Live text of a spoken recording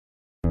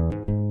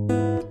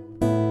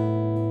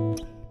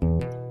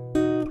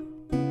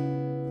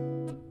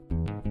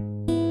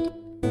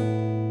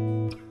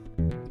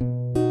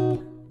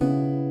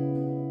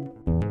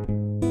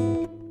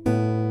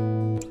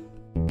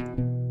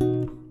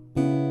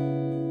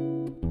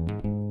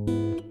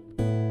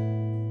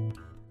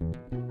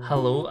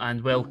Hello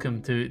and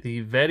welcome to the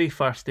very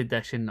first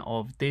edition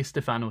of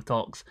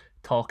DiStefanoTalks,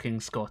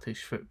 Talking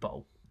Scottish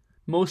Football.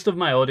 Most of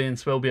my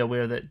audience will be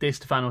aware that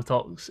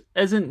DiStefanoTalks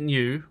isn't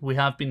new. We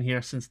have been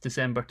here since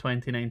December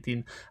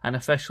 2019 and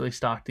officially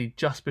started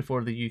just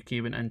before the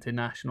UK went into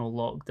national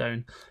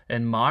lockdown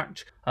in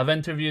March. I've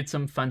interviewed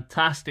some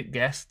fantastic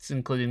guests,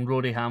 including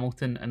Rory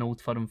Hamilton and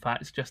Old Firm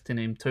Facts, just to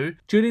name two.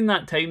 During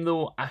that time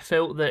though, I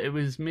felt that it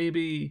was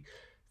maybe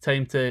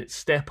time to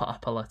step it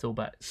up a little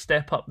bit,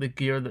 step up the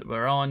gear that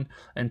we're on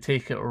and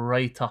take it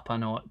right up a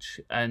notch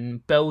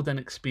and build an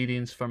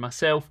experience for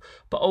myself,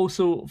 but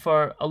also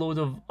for a load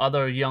of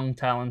other young,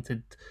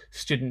 talented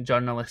student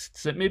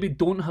journalists that maybe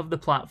don't have the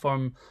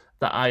platform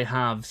that I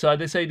have. So I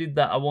decided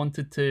that I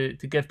wanted to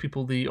give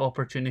people the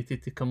opportunity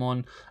to come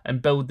on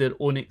and build their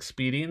own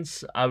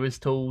experience. I was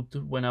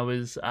told when I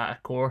was at a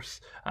course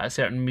at a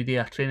certain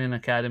media training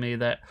academy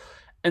that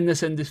in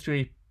this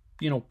industry,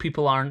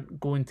 people aren't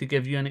going to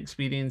give you an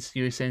experience.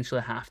 You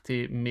essentially have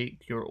to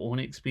make your own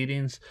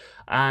experience.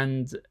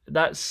 And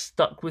that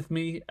stuck with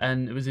me.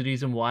 And it was the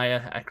reason why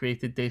I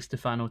created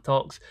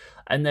DiStefanoTalks.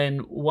 And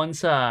then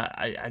once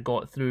I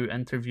got through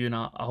interviewing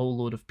a whole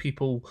load of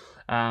people,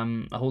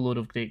 a whole load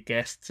of great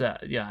guests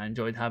that I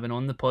enjoyed having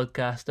on the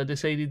podcast, I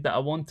decided that I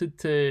wanted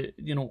to,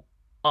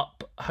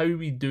 up how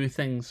we do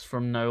things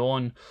from now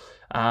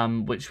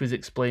on, which was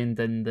explained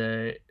in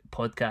the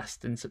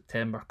podcast in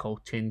September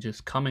called Changes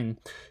Coming.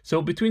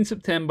 So between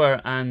September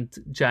and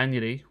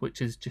January,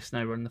 which is just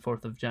now, we're on the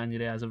 4th of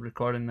January as of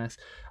recording this,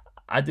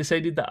 I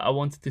decided that I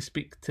wanted to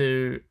speak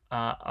to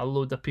a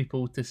load of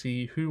people to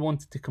see who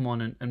wanted to come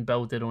on and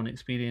build their own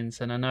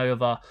experience. And I now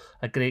have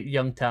a great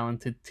young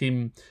talented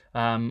team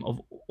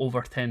of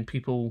over 10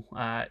 people,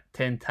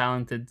 10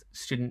 talented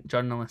student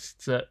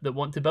journalists that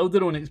want to build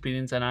their own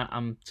experience. And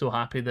I'm so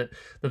happy that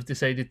they've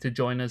decided to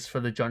join us for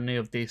the journey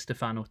of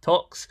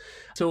DiStefanoTalks.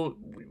 So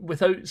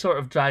without sort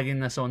of dragging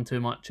this on too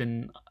much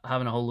and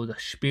having a whole load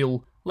of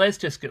spiel, let's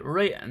just get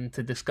right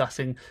into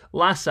discussing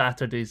last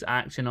Saturday's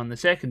action on the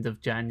 2nd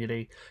of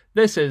January.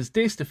 This is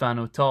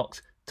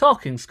DiStefanoTalks,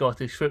 Talking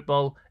Scottish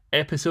Football,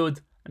 episode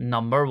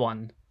number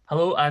 1.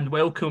 Hello and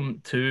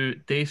welcome to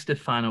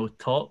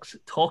DiStefanoTalks,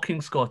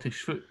 Talking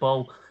Scottish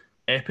Football,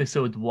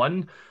 episode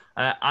 1.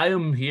 I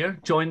am here,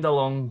 joined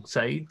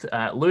alongside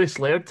Lewis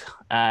Laird,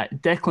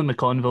 Declan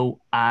McConville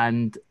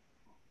and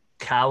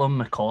Callum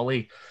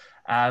Macaulay.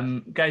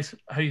 Guys,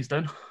 how you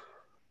doing?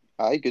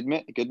 Aye, good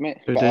mate.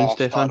 How you doing,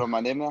 Stefan? On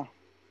my name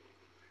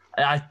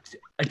there.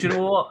 Do you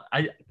know what?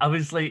 I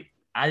was like,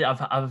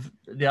 I've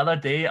the other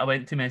day I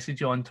went to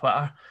message you on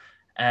Twitter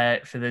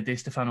for the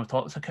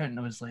DiStefanoTalks account, and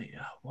I was like,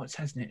 what's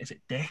his name? Is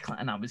it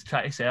Declan? And I was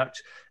trying to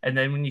search, and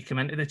then when you come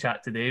into the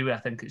chat today, I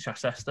think it's your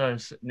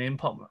sister's name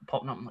popping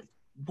up. I'm like,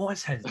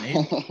 what's his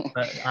name?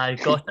 But I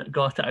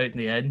got it out in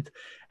the end.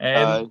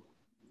 How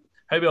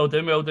we all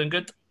doing? We all doing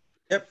good?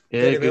 Yep.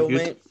 Yeah, good.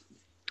 Mate.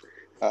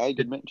 Aye,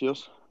 good mate.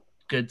 Cheers.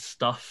 Good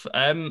stuff.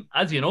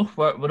 As you know,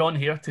 we're on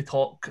here to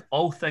talk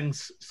all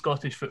things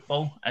Scottish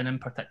football, and in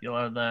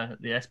particular the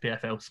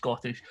SPFL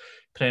Scottish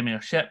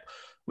Premiership.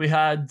 We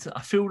had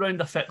a full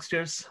round of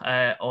fixtures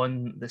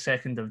on the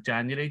 2nd of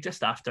January,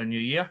 just after New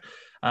Year.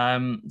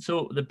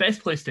 So the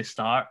best place to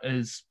start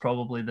is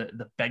probably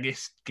the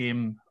biggest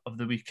game of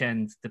the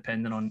weekend,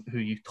 depending on who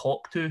you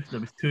talk to.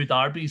 There was 2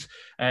 derbies,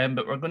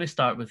 but we're going to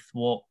start with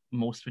what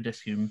most would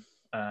assume,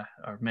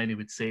 or many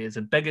would say, is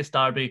the biggest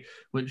derby,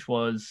 which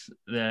was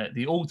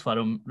the Old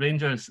Firm,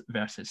 Rangers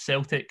versus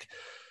Celtic.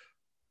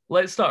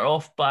 Let's start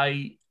off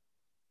by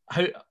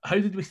how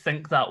did we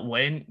think that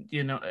went?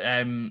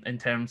 In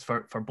terms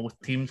for both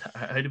teams,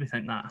 how do we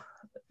think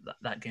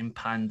that game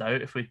panned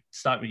out? If we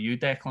start with you,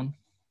 Declan.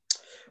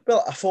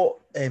 Well, I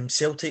thought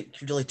Celtic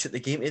really took the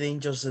game to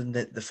Rangers in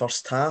the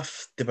first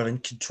half. They were in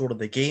control of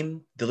the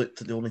game. They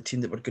looked at the only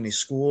team that were going to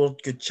score.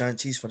 Good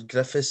chances for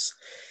Griffiths.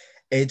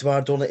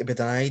 Edward only to be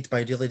denied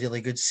by really,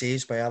 really good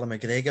saves by Alan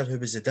McGregor, who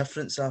was the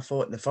difference, I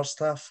thought, in the first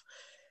half.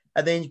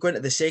 And then going to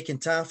the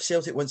second half,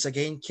 Celtic once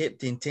again kept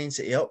the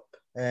intensity up.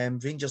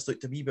 Rangers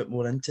looked a wee bit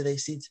more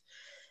interested.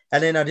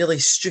 And then a really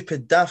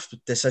stupid, daft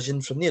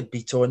decision from near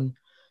Beaton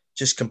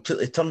just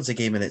completely turns the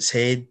game in its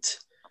head.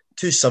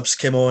 2 subs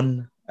came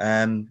on.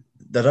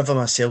 The rhythm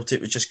of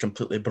Celtic was just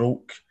completely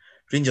broke.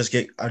 Rangers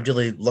get a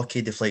really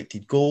lucky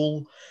deflected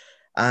goal.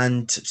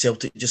 And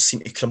Celtic just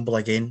seemed to crumble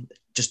again.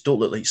 Just don't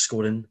look like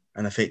scoring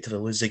and effectively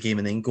lose the game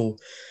and then go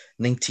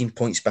 19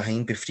 points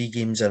behind with 3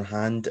 games in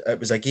hand. It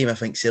was a game I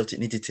think Celtic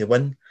needed to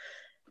win,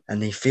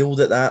 and they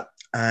failed at that.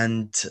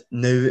 And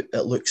now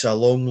it looks a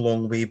long,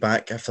 long way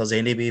back, if there's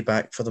any way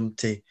back for them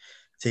to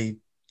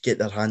get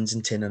their hands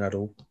in 10 in a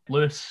row.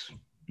 Lewis,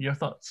 your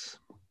thoughts?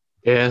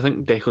 Yeah, I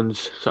think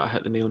Declan's sort of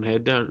hit the nail on the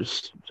head there. It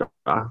was sort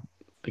of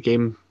a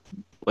game,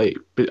 like,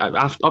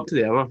 up to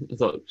the hour, I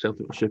thought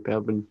Celtic was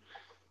superb and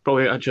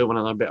probably actually one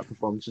of their better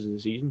performances of the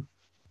season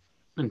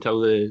until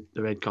the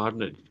red card,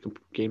 and the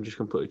game just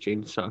completely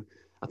changed. So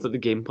I thought the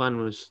game plan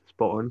was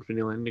spot on for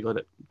Neil, and they got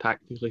it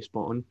tactically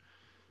spot on.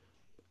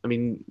 I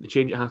mean, the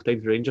change at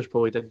half-time for Rangers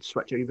probably did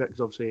switch a wee bit,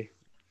 because obviously,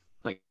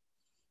 like,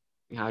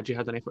 Hadji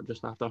had an effort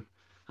just after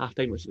half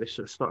time, they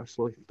sort of started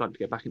slowly starting to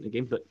get back into the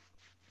game, but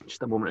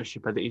just a moment of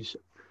stupidity's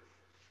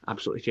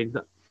absolutely changed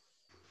it.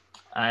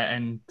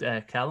 And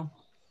Callum?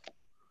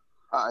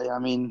 I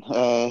mean,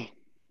 it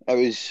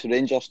was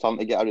Rangers' turn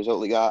to get a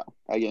result like that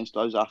against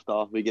us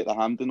after we get the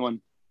Hampden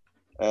one,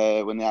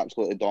 when they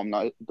absolutely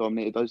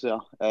dominated us there.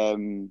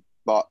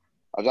 But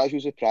I was actually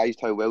surprised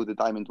how well the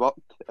diamond worked.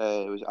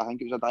 I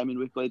think it was a diamond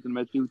we played in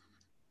midfield,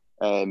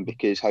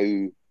 because how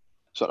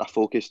sort of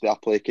focused their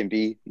play can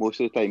be most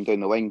of the time down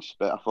the wings.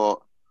 But I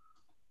thought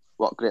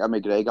what Greta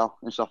McGregor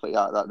and stuff like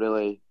that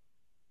really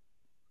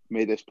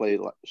made us play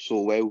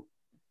so well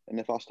in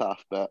the first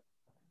half. But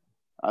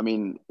I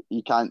mean,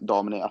 you can't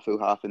dominate a full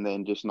half and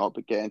then just not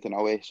get anything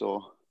away.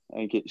 So I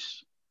think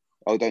it's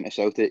all down to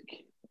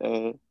Celtic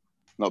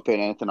not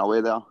putting anything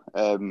away there.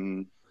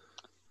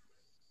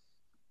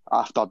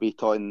 After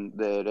Beaton,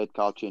 the red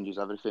card changes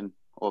everything,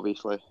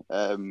 obviously.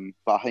 But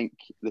I think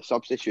the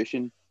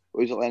substitution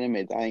Lennon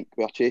made, I think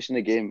we're chasing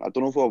the game. I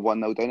don't know if we're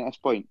 1-0 down at this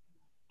point,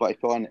 but he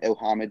put on El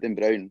Hamid and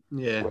Brown.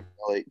 Yeah.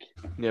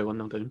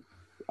 1-0 down.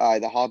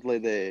 They're hardly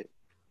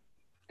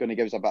going to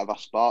give us a bit of a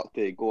spark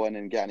to go in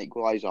and get an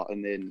equaliser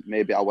and then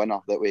maybe a winner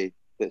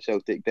that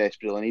Celtic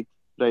desperately need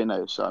right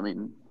now. So I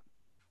mean,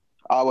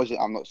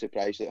 I'm not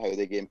surprised at how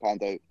the game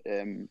panned out.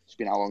 It's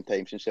been a long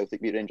time since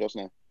Celtic beat Rangers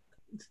now.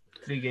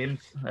 3 games.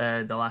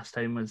 The last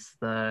time was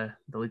the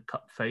League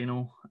Cup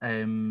final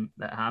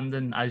at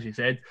Hampden, as you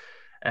said.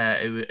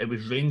 It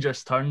was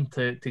Rangers' turn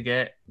to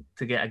get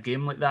a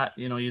game like that.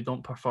 You know, you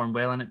don't perform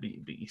well in it, but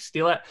you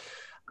steal it.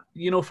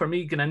 You know, for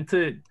me, going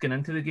into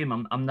the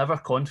game, I'm never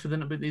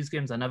confident about these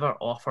games. I never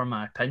offer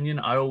my opinion.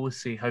 I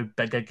always say how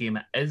big a game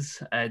it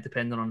is,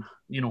 depending on,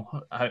 you know,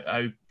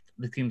 how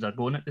the teams are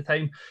going at the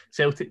time.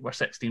 Celtic were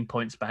 16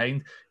 points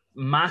behind.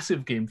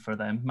 Massive game for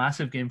them.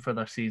 Massive game for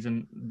their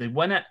season. They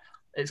win it.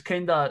 It's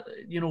kind of,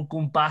 you know,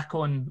 going back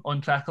on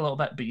track a little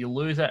bit, but you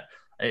lose it.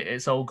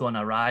 It's all gone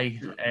awry.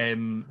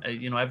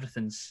 You know,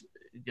 everything's,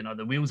 you know,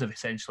 the wheels have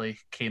essentially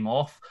came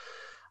off.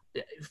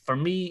 For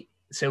me,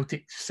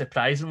 Celtic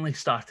surprisingly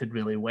started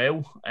really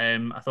well.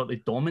 I thought they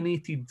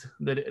dominated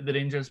the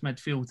Rangers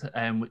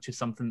midfield, which is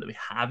something that we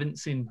haven't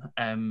seen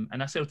in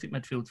a Celtic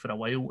midfield for a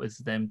while, is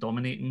them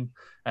dominating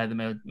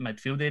the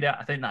midfield area.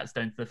 I think that's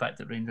down to the fact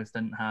that Rangers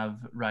didn't have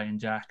Ryan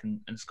Jack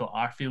and Scott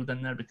Arfield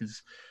in there,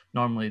 because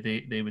normally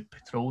they would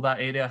patrol that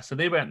area. So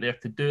they weren't there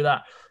to do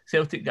that.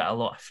 Celtic got a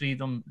lot of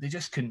freedom. They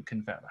just couldn't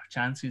convert their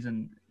chances,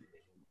 and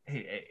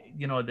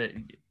you know that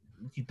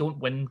you don't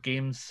win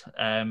games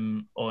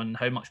on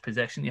how much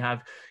possession you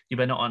have. You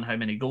win it on how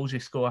many goals you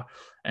score.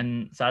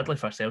 And sadly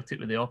for Celtic,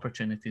 with the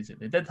opportunities that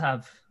they did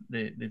have,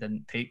 they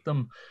didn't take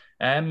them.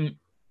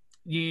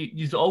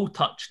 You all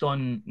touched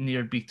on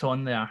near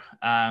Beaton there.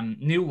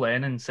 Neil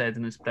Lennon said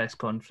in his press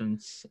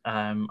conference,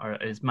 or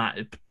his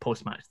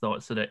post-match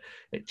thoughts, that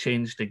it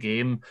changed the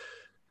game.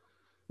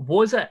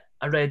 Was it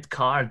a red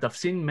card? I've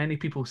seen many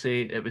people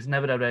say it was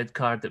never a red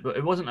card.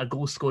 It wasn't a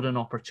goal-scoring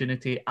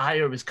opportunity.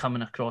 Ayer was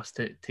coming across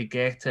to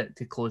get it,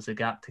 to close the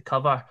gap, to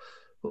cover.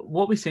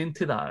 What are we saying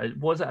to that?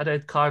 Was it a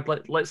red card?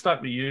 Let's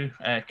start with you,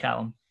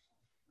 Callum.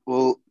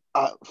 Well,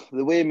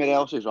 the way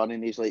Morelos is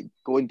running, he's like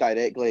going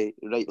directly,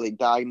 right, like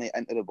diagonally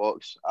into the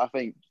box. I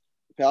think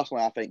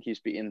he's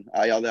beating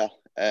Ayer there.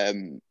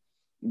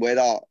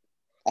 Whether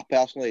I'm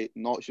personally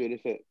not sure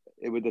if it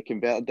would have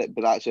converted it,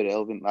 but that's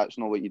irrelevant. That's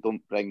not what you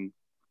don't bring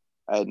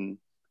in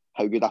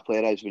how good a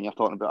player is when you're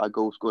talking about a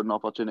goal scoring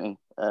opportunity.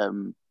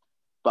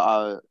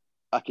 But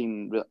I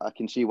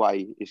can see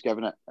why he's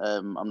given it.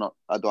 I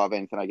don't have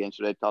anything against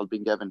the red card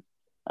being given.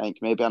 I think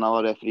maybe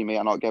another referee may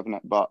have not given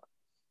it, but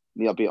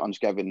Neil Beaton's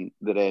given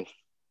the ref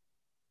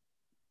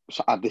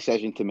a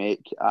decision to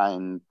make,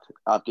 and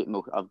I've got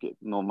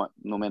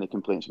no many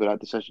complaints about that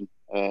decision.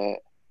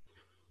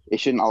 He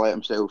shouldn't have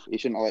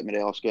let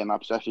Morelos get in that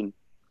position,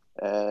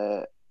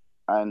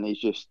 and he's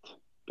just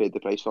paid the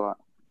price for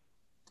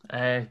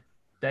that.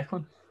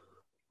 Declan?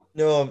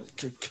 No, I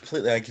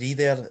completely agree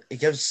there. He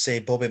gives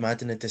Bobby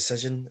Madden a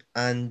decision,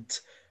 and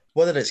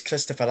whether it's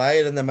Christopher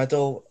Ayer in the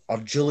middle or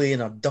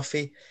Julian or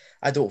Duffy,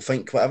 I don't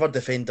think whatever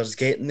defender's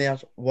getting there,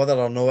 whether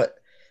or not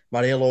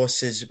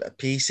Morelos is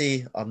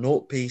pacey or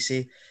not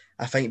pacey,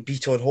 I think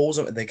Beaton holds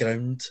him to the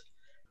ground.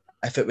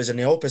 If it was in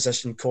the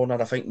opposition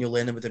corner, I think Neil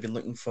Lennon would have been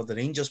looking for the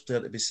Rangers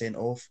player to be sent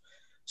off.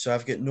 So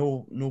I've got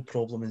no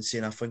problem in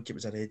saying I think it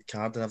was a red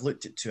card, and I've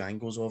looked at 2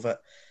 angles of it.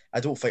 I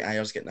don't think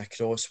Ayer's getting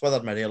across.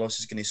 Whether Morelos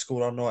is going to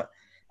score or not,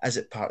 is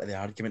it part of the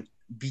argument?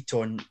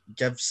 Beaton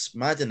gives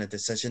Madden a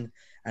decision,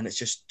 and it's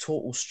just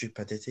total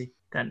stupidity.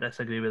 Can't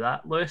disagree with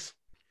that. Lewis?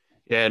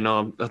 Yeah,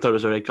 no, I thought it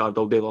was a red card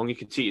all day long. You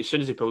could see as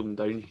soon as he pulled him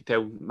down, you could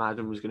tell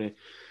Madden was going to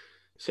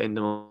send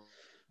him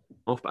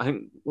off. But I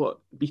think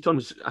Beaton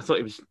was, I thought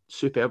he was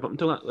superb up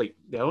until that, like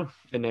the hour,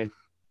 and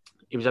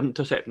he was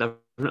intercepting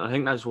everything. I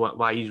think that's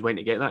why he's went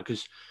to get that,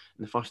 because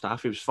in the first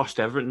half he was first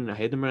everything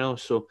ahead of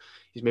Morelos, so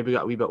he's maybe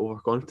got a wee bit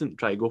overconfident to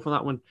try to go for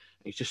that one.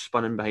 He's just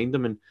spinning behind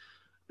him, and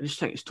I just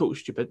think it's totally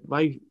stupid.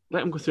 Why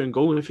let him go through and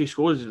goal? And if he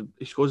scores,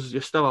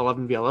 you're still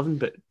 11v11.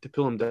 But to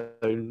pull him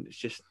down, it's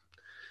just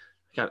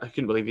I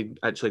couldn't believe he'd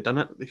actually done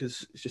it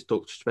because it's just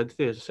talked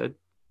stupidity, as I said.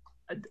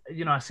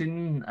 I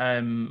seen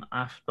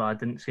after. I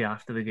didn't see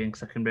after the game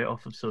because I can write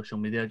off of social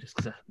media just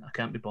because I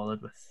can't be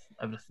bothered with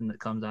everything that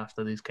comes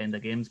after these kind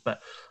of games.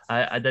 But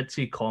I did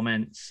see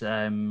comments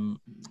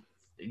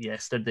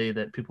yesterday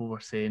that people were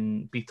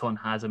saying Beaton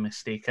has a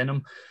mistake in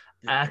him.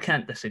 I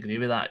can't disagree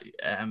with that.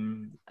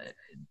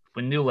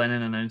 When Neil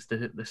Lennon announced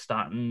the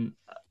starting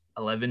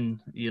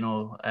 11,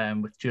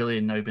 with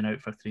Julian now been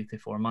out for 3 to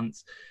 4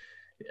 months,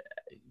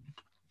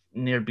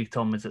 Near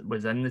Beaton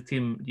was in the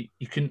team.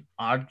 You couldn't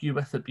argue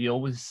with it, but he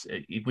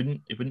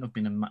wouldn't have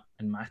been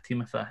in my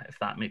team if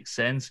that makes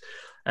sense.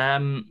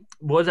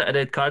 Was it a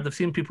red card? I've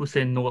seen people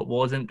saying no, it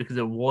wasn't because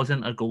it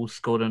wasn't a goal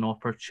scoring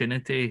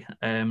opportunity.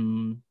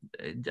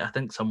 I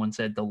think someone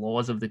said the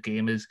laws of the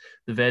game is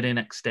the very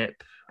next step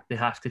they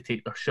have to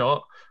take their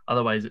shot,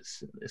 otherwise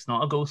it's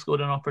not a goal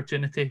scoring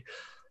opportunity.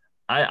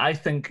 I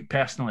think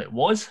personally it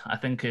was. I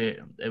think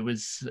it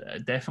was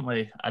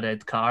definitely a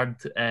red card.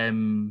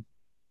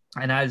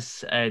 And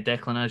as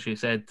Declan, as you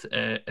said,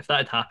 if that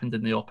had happened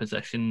in the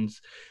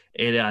opposition's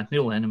area,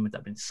 Neil Lennon would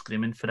have been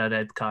screaming for a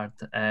red card.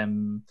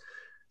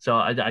 So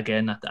I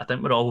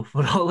think we're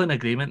all in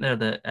agreement there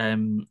that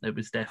it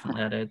was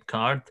definitely a red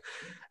card.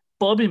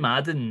 Bobby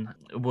Madden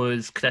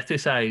was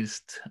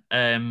criticised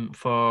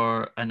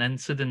for an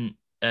incident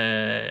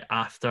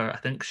after I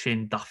think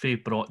Shane Duffy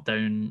brought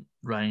down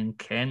Ryan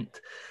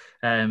Kent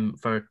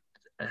for.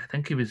 I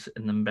think he was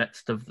in the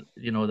midst of,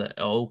 that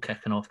all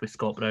kicking off with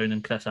Scott Brown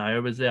and Chris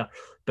Iyer was there.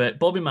 But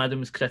Bobby Madden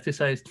was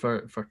criticised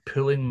for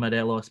pulling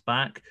Morelos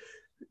back.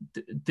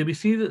 Do we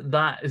see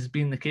that as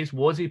being the case?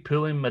 Was he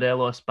pulling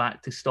Morelos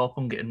back to stop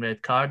him getting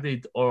red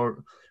carded,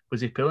 or was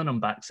he pulling him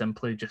back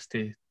simply just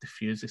to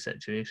diffuse the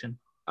situation?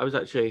 I was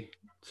actually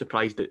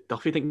surprised that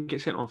Duffy didn't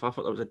get sent off. I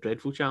thought that was a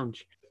dreadful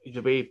challenge.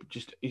 Either way,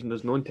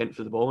 there's no intent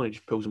for the ball and he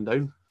just pulls him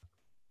down.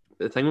 But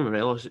the thing with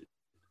Morelos,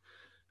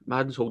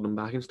 Madden's holding him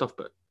back and stuff,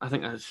 but I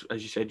think, as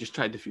you said, just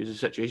try to diffuse the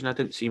situation. I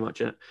didn't see much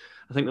in it.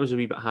 I think there was a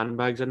wee bit of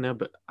handbags in there,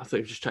 but I thought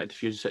he was just trying to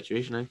diffuse the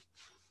situation.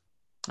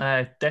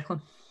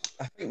 Declan?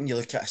 I think when you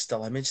look at a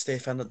still image,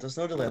 Stefan, there's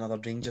not really another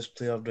Rangers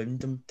player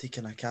around him to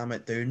kind of calm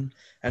it down,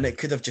 and it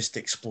could have just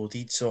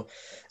exploded. So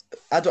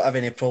I don't have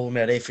any problem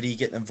with a referee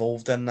getting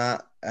involved in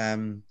that.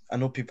 I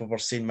know people were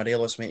saying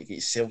Morelos might get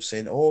himself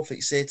sent off,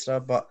 etc.,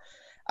 but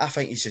I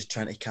think he's just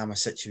trying to calm a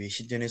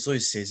situation down. As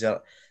Lewis says,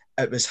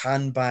 it was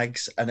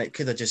handbags, and it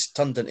could have just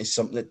turned into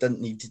something that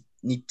didn't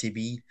need to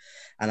be.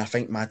 And I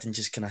think Madden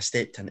just kind of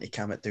stepped in to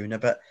calm it down a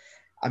bit.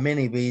 In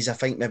many ways, I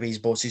think maybe his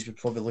bosses would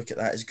probably look at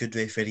that as good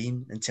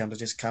refereeing in terms of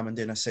just calming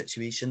down a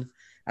situation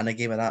in a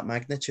game of that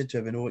magnitude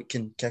where we know it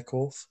can kick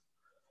off.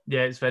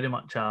 Yeah, it's very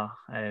much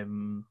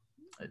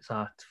it's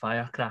a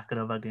firecracker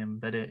of a game,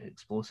 very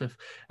explosive.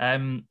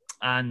 And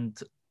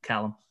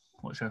Callum,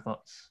 what's your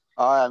thoughts?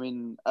 I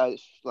mean,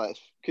 it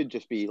could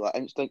just be like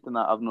instinct in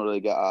that. I've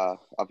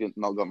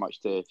not got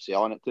much to say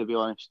on it, to be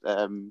honest.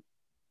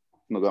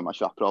 Not got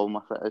much of a problem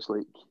with it. It's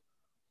like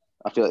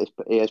I feel like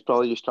he has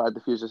probably just tried to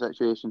diffuse the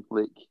situation.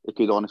 Like it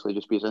could honestly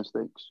just be his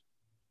instincts.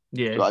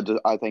 Yeah. So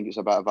I think it's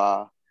a bit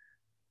of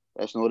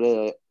it's not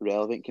really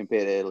relevant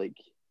compared to like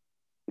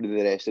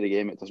the rest of the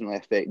game. It doesn't really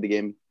affect the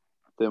game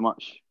too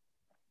much.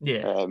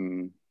 Yeah.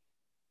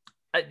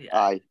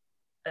 Aye.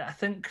 I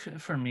think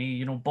for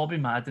me, Bobby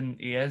Madden,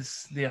 he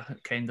is the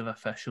kind of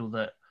official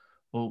that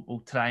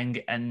will try and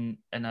get in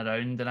and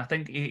around. And I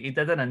think he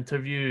did an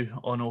interview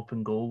on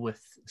Open Goal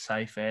with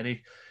Cy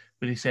Ferry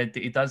where he said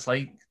that he does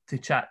like to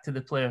chat to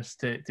the players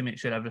to make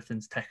sure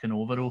everything's ticking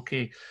over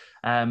okay.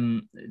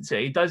 So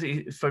he does.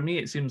 For me,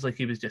 it seems like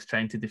he was just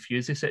trying to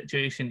diffuse the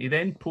situation. He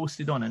then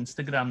posted on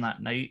Instagram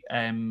that night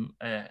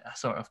a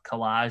sort of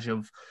collage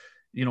of,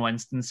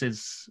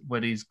 instances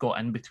where he's got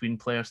in between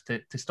players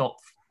to stop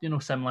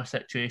similar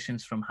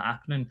situations from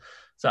happening.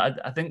 So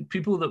I think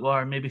people that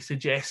were maybe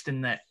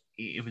suggesting that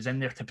he was in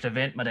there to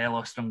prevent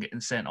Morelos from getting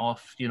sent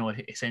off,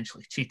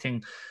 essentially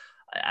cheating,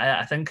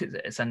 I think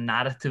it's a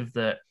narrative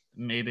that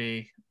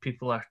maybe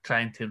people are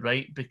trying to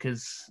write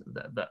because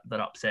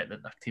they're upset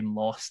that their team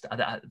lost.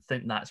 I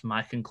think that's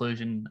my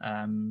conclusion.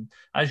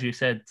 As you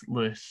said,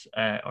 Lewis,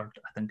 or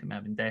I think it may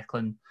have been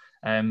Declan,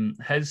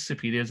 his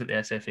superiors at the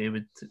SFA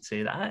would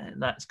say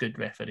that's good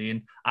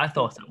refereeing. I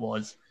thought it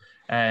was.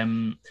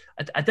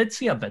 I did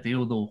see a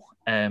video though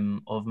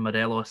of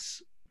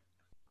Morelos,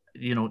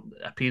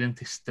 appearing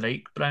to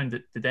strike Brown.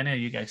 Did any of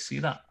you guys see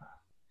that?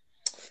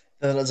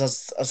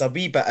 There's a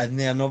wee bit in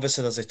there, and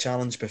obviously there's a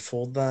challenge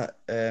before that.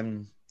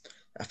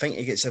 I think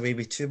he gets away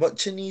with too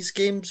much in these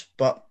games,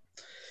 but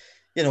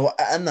in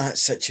that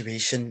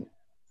situation,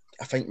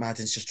 I think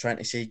Madden's just trying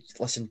to say,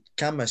 listen,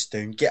 calm this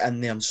down, get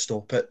in there and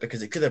stop it,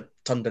 because it could have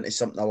turned into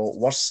something a lot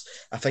worse.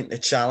 I think the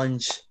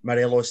challenge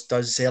Morelos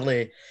does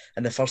early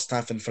in the first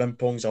half in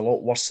Frimpong's a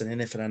lot worse than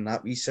anything in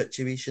that wee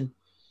situation.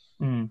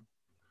 Oh,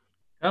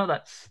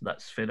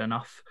 that's fair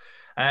enough.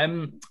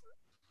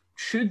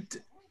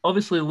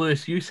 Obviously,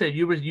 Lewis, you said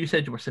you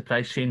were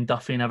surprised Shane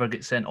Duffy never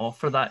gets sent off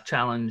for that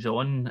challenge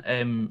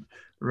on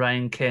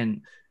Ryan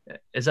Kent.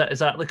 Is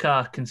that like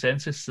a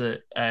consensus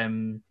that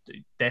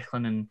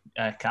Declan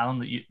and Callum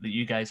that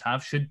you guys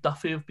have? Should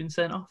Duffy have been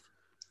sent off?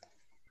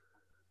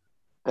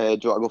 Do you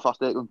want to go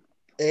first, Declan?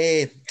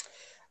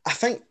 I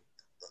think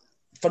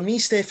for me,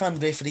 Stefan,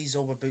 referees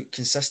all about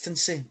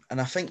consistency,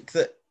 and I think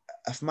that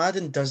if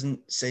Madden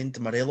doesn't send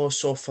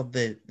Morelos off for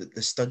the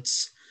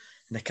studs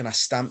and the kind of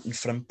stamped and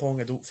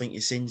frimpong, I don't think he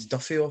sends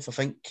Duffy off. I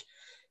think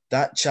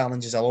that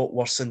challenge is a lot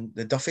worse than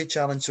the Duffy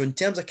challenge. So in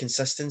terms of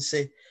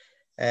consistency,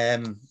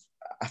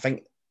 I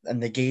think in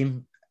the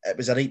game, it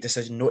was a right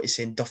decision not to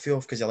send Duffy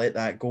off because he let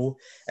that go.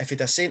 If he'd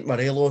have sent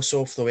Morelos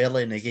off though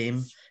early in the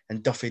game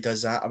and Duffy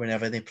does that, I wouldn't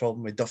have any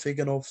problem with Duffy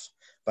going off.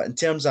 But in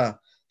terms of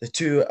the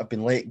two that have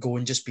been let go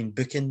and just been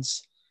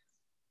bookings,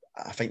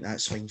 I think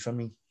that's fine for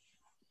me.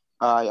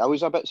 I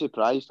was a bit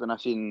surprised when I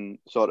seen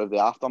sort of the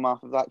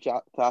aftermath of that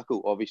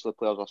tackle. Obviously,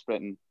 players are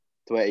sprinting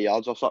 20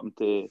 yards or something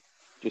to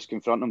just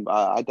confront him.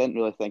 But I didn't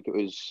really think it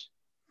was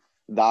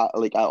that.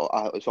 Like,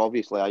 it's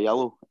obviously a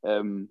yellow.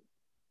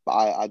 But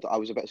I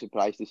was a bit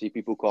surprised to see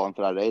people calling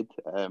for a red.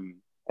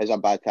 It's a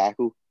bad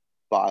tackle,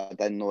 but I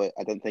didn't know it.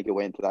 I didn't think it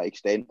went to that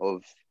extent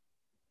of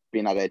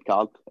being a red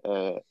card.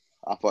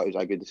 I thought it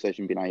was a good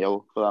decision being a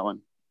yellow for that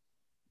one.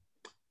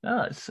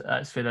 No,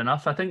 that's fair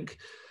enough. I think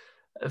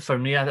for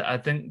me, I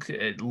think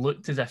it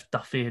looked as if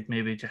Duffy had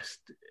maybe just.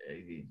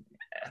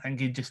 I think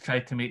he just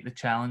tried to make the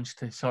challenge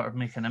to sort of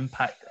make an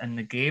impact in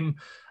the game.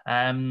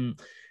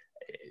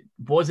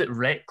 Was it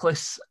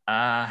reckless?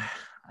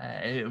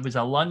 It was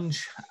a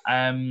lunge,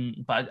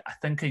 but I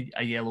think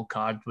a yellow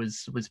card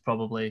was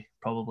probably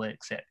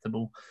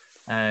acceptable.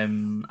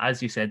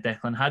 As you said,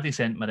 Declan, had he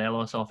sent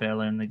Morelos off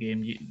earlier in the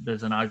game,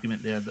 there's an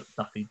argument there that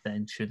Duffy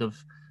then should have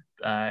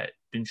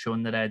been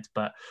shown the red,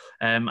 but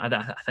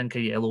I think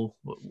a yellow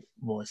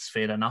was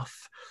fair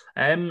enough.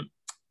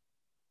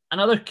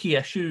 Another key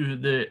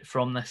issue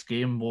from this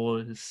game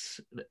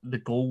was the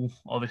goal.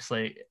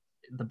 Obviously,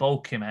 the ball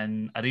came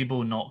in,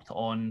 Aribo knocked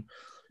on,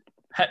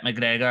 hit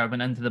McGregor,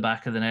 went into the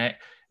back of the net.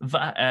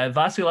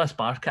 Vasilis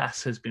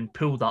Barkas has been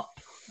pulled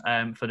up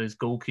for his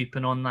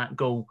goalkeeping on that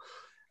goal.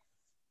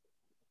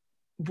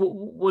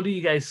 What do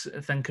you guys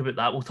think about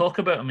that? We'll talk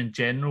about him in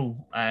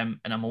general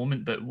in a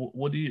moment, but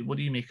what do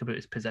you make about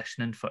his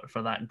positioning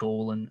for that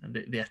goal and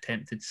the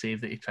attempted save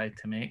that he tried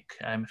to make?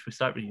 If we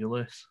start with you,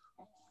 Lewis.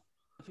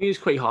 I think it's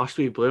quite harsh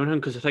to be blaming him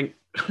because I think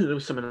there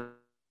was some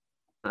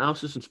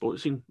analysis in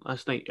Sports Scene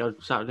last night or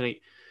Saturday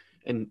night,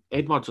 and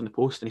Edwards on the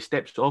post and he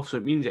steps off, so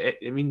it means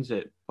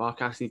that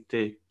Barkas needs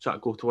to sort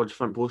of go towards the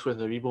front post with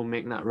Aribo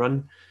making that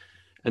run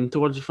in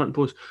towards the front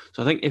post.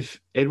 So I think if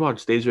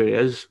Edwards stays where he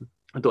is,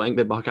 I don't think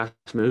that Barkas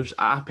moves.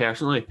 I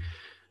personally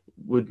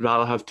would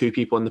rather have two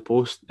people on the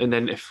post, and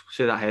then if,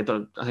 say, that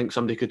header, I think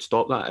somebody could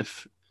stop that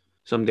if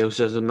somebody else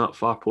is in that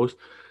far post.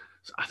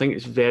 So I think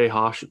it's very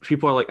harsh.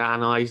 People are like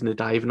analysing the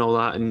dive and all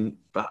that,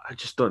 but I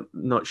just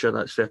not sure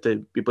that's fair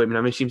to be blaming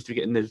him. He seems to be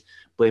getting the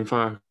blame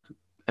for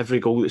every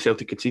goal that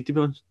Celtic concede, to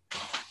be honest.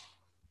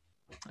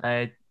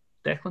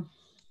 Declan?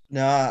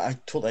 No, I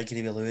totally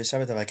agree with Lewis. I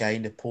would have a guy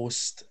in the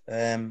post.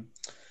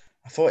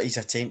 I thought his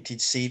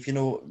attempted save,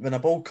 when a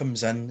ball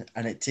comes in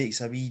and it takes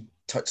a wee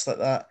touch like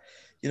that,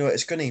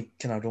 it's going to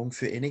kind of wrong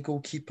foot any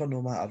goalkeeper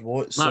no matter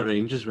what. That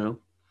range as well.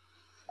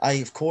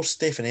 Of course,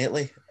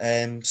 definitely.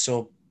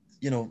 So,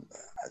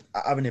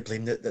 I wouldn't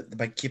blame the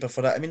big keeper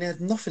for that. I mean, he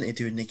had nothing to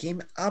do in the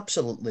game,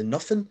 absolutely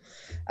nothing.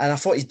 And I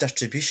thought his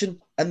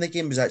distribution in the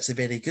game was actually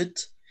very good.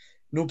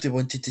 Nobody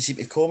wanted to seem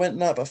to comment on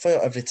that, but I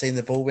felt every time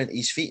the ball went to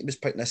his feet, he was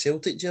picking a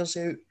Celtic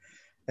jersey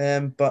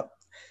out. But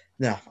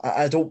no,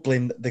 I don't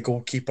blame the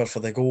goalkeeper for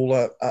the goal.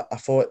 I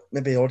thought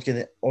maybe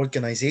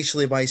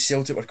organisationally wise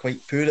Celtic were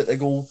quite poor at the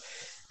goal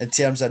in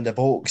terms of in the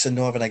box and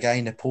not having a guy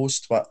in the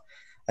post, but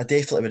I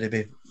definitely would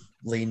have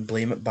laying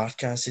blame at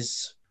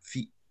Barkas's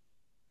feet.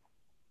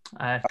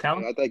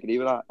 Callum? I'd agree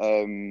with that.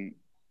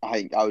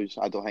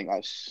 I don't think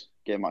that's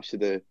getting much to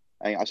do.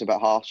 I think that's a bit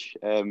harsh.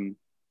 Try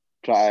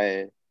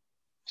to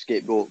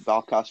scapegoat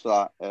Barkas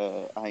for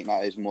that. I think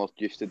that is more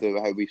just to do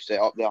with how we've set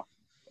up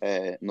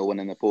there. No one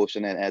in the post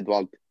and then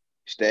Edward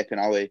stepping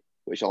away,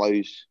 which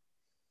allows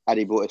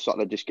Aribo to sort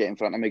of just get in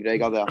front of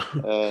McGregor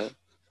there.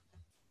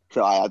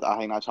 So I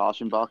think that's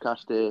harsh on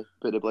Barkas to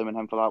put the blame on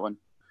him for that one.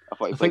 I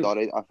thought he played all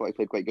right. I thought he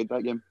played quite good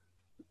that game.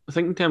 I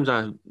think in terms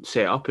of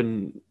set up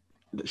and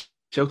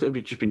Celtic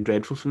have just been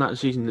dreadful from that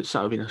season. It's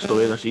sort of been a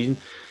story of the season.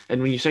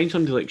 And when you sign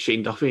somebody like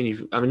Shane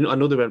Duffy, and I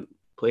know they weren't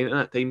playing at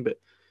that time, but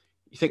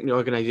you think the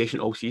organisation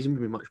all season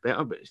would be much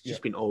better, but it's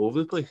just been all over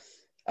the place.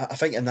 I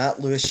think in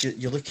that, Lewis,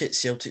 you look at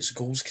Celtic's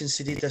goals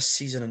conceded this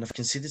season, and they've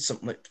conceded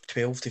something like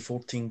 12 to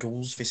 14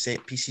 goals for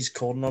set pieces,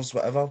 corners,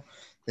 whatever.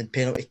 Then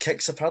penalty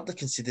kicks have hardly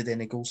conceded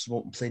any goals from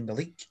open play in the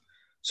league.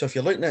 So if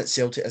you're looking at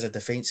Celtic as a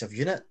defensive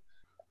unit,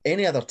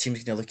 any other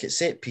team's going to look at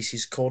set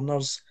pieces,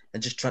 corners,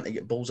 and just trying to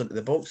get balls into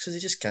the box because they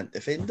just can't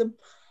defend them.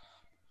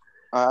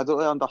 I don't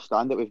really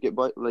understand it. They've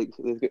got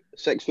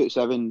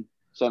 6'7"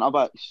 centre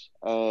backs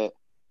who,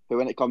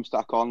 when it comes to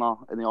a corner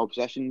in the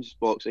opposition's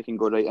box, they can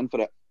go right in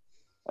for it.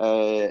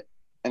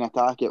 In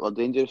attack, it were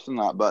dangerous than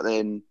that. But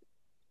then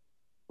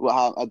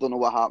I don't know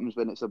what happens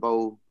when it's a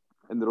ball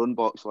in their own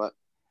box. Like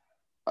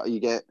you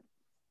get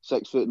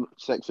 6 foot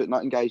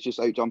nothing guys just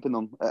out jumping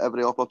them at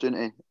every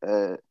opportunity.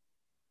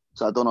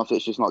 So I don't know if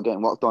it's just not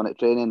getting worked on at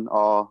training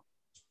or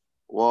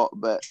what,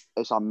 but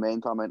it's a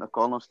mental amount of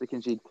corners they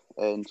concede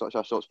in such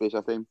a short space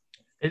of time.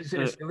 It's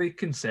really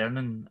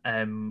concerning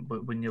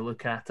when you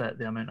look at it,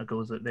 the amount of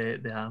goals that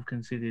they have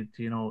conceded.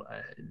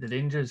 The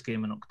Rangers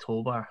game in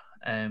October,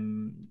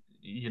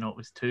 it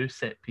was 2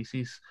 set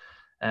pieces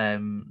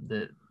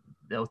that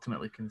they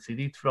ultimately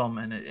conceded from,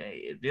 and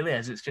it really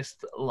is. It's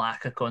just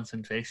lack of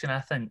concentration,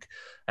 I think,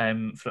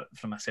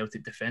 from a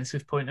Celtic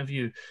defensive point of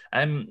view.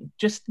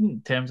 Just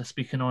in terms of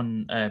speaking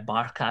on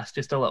Barkas,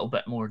 just a little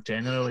bit more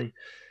generally,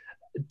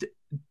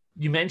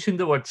 you mentioned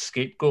the word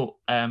scapegoat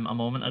a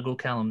moment ago,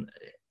 Callum.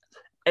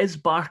 Is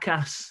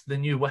Barkas the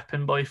new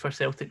whipping boy for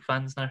Celtic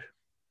fans now?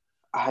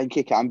 I think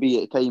he can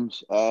be at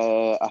times.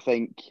 I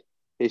think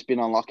he's been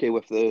unlucky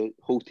with the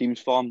whole team's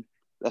form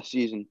this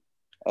season.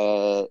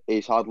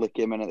 He's hardly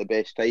came in at the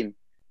best time.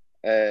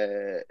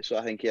 So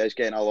I think he is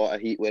getting a lot of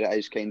heat where it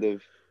is kind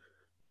of...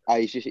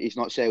 he's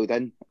not settled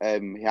in.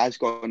 He has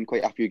gotten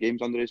quite a few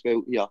games under his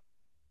belt here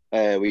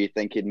where you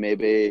think he'd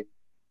maybe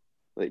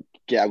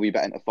get a wee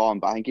bit into form,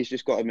 but I think he's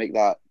just got to make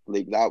that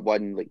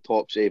one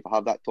top save,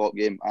 have that top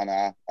game, and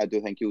I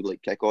do think he'll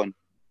kick on.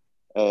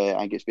 I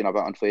think it's been a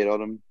bit unfair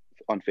on him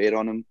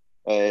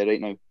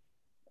right now,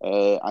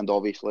 and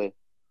obviously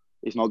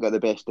he's not got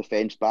the best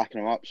defence backing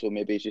him up, so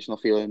maybe he's just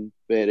not feeling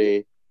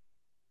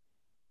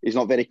he's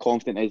not very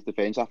confident in his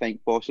defence, I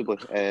think, possibly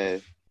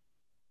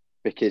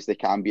because they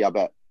can be a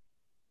bit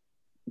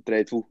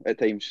dreadful at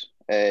times.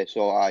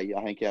 So I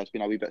think he has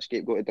been a wee bit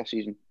scapegoated this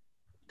season.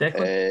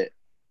 Declan?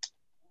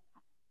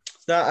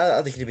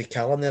 I'd agree with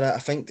Callum there. I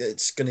think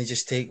it's going to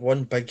just take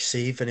one big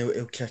save and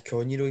he'll kick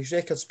on. His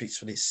record speaks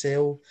for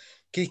itself.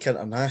 Greek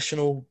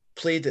international,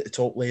 played at the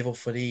top level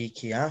for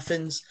AEK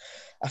Athens.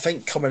 I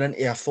think coming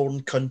into a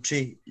foreign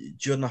country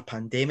during a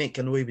pandemic,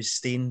 I know he was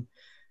staying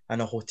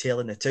in a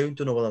hotel in the town.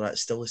 Don't know whether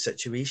that's still the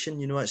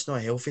situation. It's not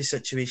a healthy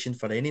situation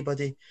for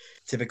anybody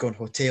to be going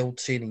hotel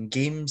training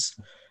games.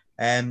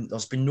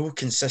 There's been no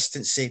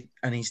consistency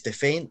in his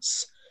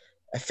defence.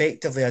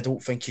 Effectively, I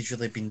don't think he's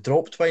really been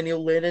dropped by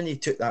Neil Lennon. He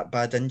took that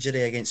bad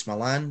injury against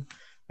Milan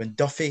when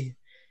Duffy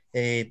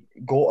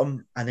got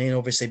him, and then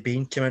obviously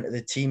Bain came into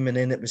the team, and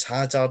then it was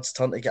Hazard's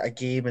turn to get a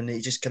game, and he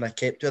just kind of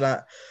kept with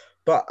that.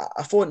 But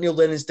I thought Neil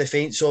Lennon's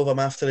defence of him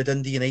after the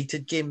Dundee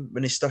United game,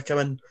 when he stuck him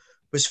in,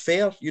 was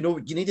fair.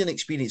 You need an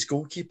experienced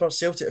goalkeeper.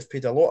 Celtic have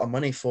paid a lot of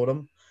money for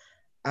him.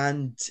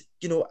 And,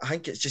 I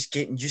think it's just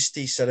getting used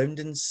to his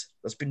surroundings.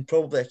 There's been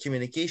probably a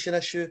communication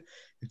issue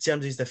in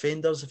terms of his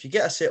defenders. If you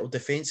get a settled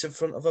defence in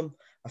front of him,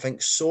 I think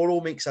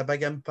Sorrell makes a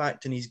big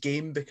impact in his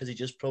game because he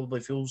just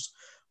probably feels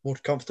more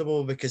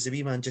comfortable because the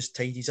wee man just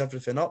tidies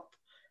everything up.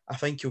 I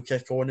think he'll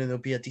kick on and he'll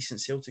be a decent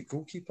Celtic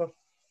goalkeeper.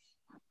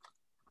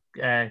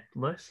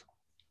 Lewis?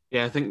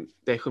 Yeah, I think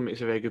Declan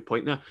makes a very good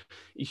point there.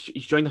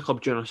 He's joined the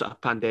club during a sort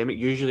of pandemic.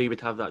 Usually you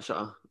would have that sort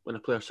of, when a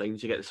player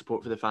signs, you get the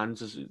support for the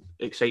fans. There's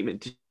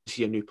excitement to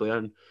see a new player.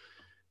 And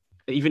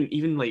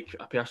even like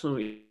a personal,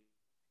 you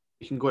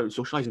can go out and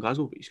socialise in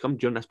Glasgow, but he's come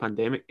during this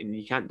pandemic and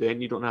you can't do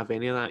anything. You don't have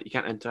any of that. You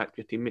can't interact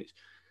with your teammates.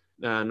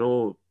 I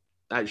know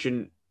that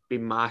shouldn't be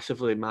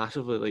massively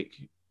like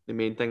the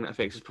main thing that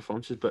affects his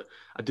performances, but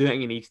I do think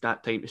he needs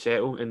that time to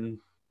settle, and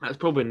that's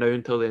probably now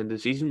until the end of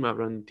the season when I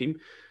run the team.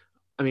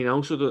 I mean, I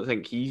also don't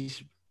think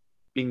he's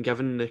been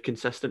given the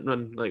consistent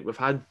run. Like, we've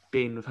had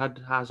Bain, we've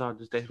had Hazard,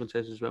 as Declan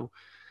says as well.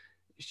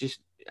 It's just,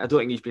 I don't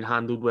think he's been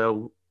handled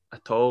well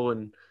at all,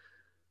 and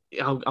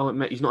I'll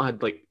admit he's not had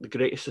the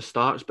greatest of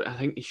starts, but I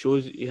think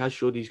he has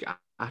showed he's got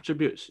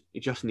attributes. He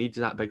just needs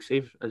that big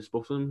save, as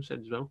both of them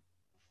said as well.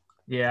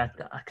 Yeah,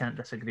 I can't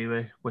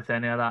disagree with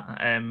any of that.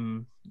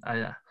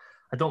 I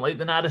don't like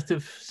the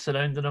narrative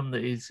surrounding him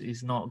that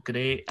he's not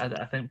great.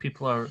 I think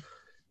people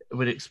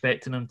were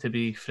expecting him to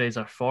be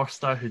Fraser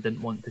Forster, who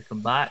didn't want to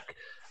come back,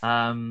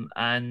 and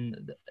I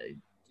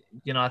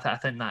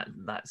think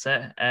that's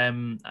it.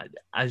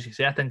 As you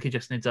say, I think he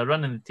just needs a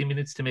run in the team. He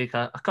needs to make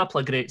a couple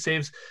of great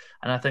saves,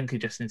 and I think he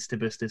just needs to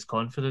boost his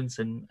confidence,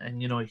 and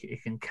he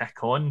can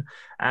kick on.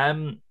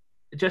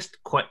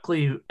 Just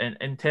quickly,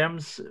 in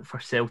terms for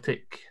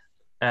Celtic,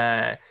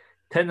 10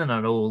 in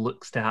a row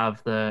looks to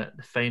have the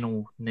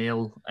final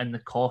nail in the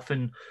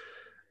coffin.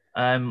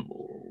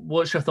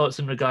 What's your thoughts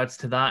in regards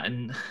to that,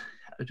 and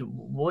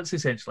what's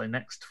essentially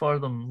next for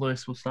them?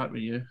 Lewis, we'll start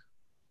with you.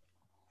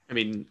 I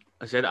mean,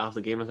 I said it after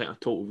the game, I think a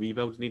total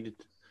rebuild's needed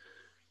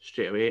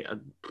straight away. I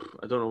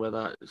don't know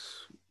whether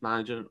that's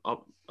managing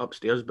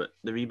upstairs, but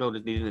the rebuild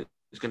is needed.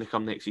 It's going to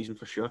come next season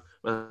for sure,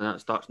 whether that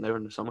starts now or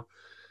in the summer.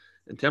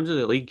 In terms of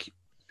the league,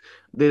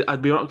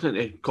 I'd be reluctant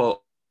to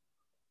call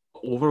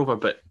it over,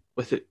 but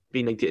with it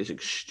being 90, it's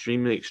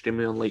extremely,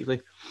 extremely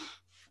unlikely.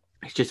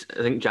 It's just,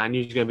 I think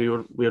January's going to be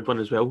a weird one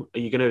as well. Are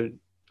you going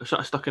to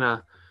sort of stuck in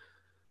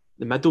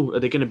the middle? Are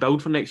they going to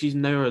build for next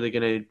season now, or are they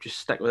going to just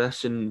stick with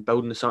this and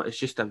build in the summer? It's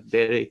just a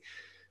very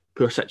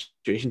poor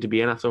situation to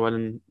be in after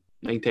winning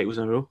 9 titles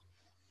in a row.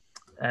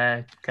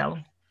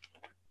 Callum?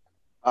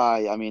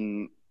 I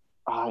mean,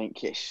 I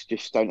think it's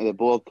just down to the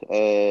board.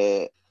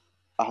 I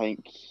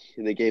think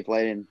they gave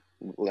Lennon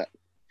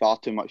far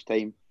too much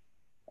time.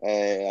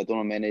 I don't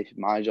know many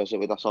managers that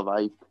would have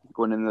survived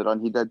going in the run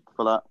he did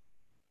for that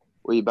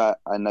wee bit,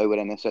 and now we're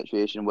in a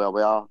situation where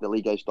we are. The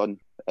league is done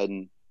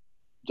in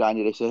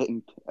January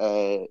 2nd,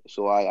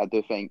 so I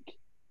do think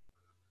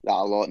that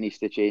a lot needs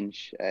to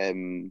change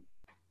in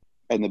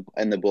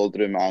the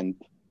boardroom and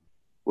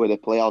with the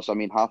players. I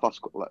mean,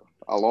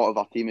 a lot of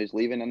our team is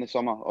leaving in the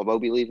summer or will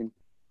be leaving.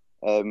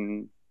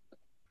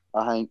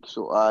 I think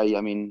so.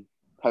 I mean,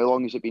 how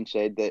long has it been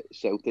said that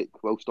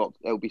Celtic will stop?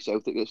 It'll be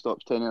Celtic that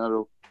stops 10 in a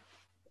row.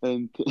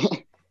 And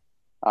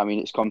I mean,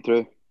 it's come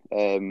true.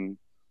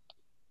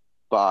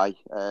 But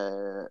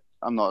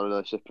I'm not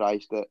really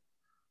surprised that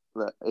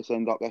it's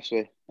ended up this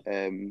way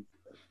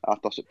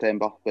after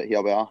September. But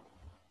here we are.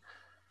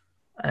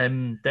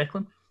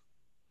 Declan?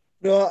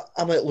 No,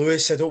 I'm like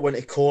Lewis. I don't want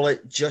to call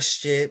it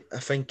just yet. I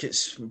think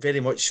it's very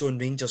much so in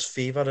Rangers'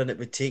 favour, and it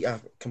would take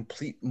a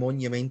complete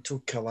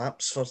monumental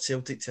collapse for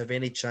Celtic to have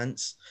any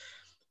chance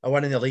of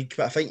winning the league.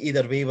 But I think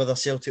either way, whether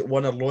Celtic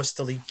won or lost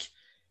the league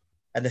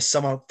in the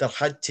summer, there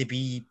had to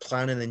be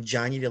planning in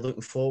January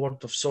looking forward.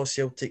 We've saw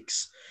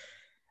Celtic's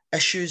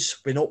issues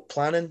with not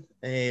planning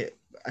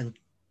and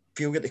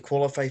failing to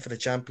qualify for the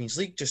Champions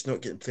League, just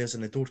not getting players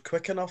in the door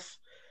quick enough.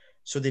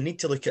 So they need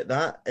to look at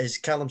that. As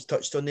Callum's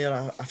touched on there,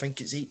 I think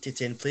it's 8 to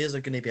 10 players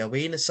are going to be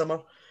away in the summer.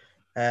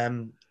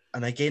 And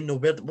again,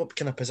 what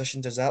kind of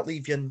position does that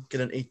leave you in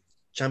getting into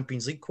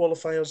Champions League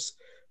qualifiers,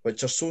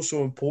 which are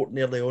so important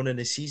early on in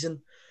the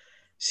season?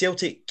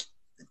 Celtic,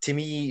 to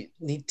me,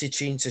 need to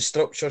change the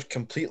structure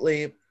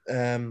completely.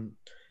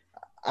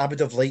 I would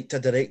have liked a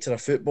director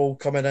of football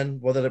coming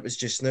in, whether it was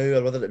just now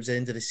or whether it was the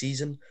end of the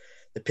season.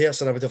 The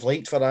person I would have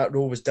liked for that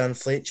role was Dan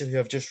Fletcher, who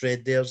I've just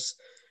read there's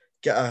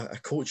get a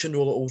coaching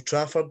role at Old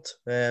Trafford.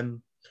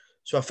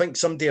 So I think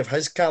somebody of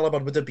his calibre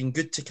would have been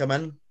good to come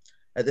in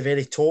at the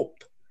very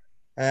top.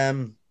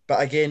 But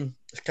again,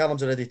 as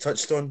Callum's already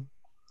touched on,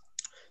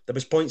 there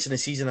was points in the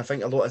season I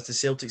think a lot of the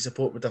Celtic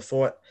support would have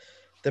thought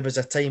there was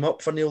a time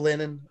up for Neil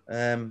Lennon.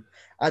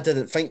 I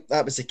didn't think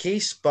that was the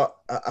case, but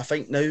I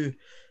think now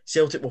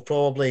Celtic will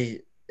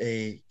probably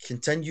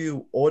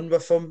continue on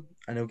with him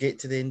and he'll get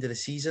to the end of the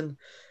season.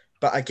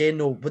 But again,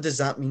 no, what does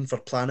that mean for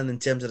planning in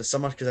terms of the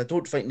summer? Because I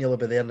don't think Neil will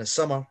be there in the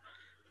summer.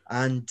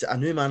 And a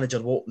new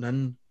manager walking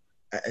in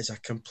is a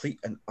complete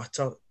and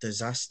utter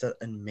disaster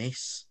and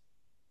mess.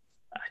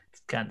 I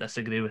can't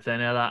disagree with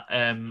any of that.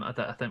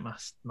 I think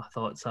my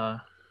thoughts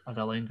are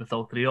aligned with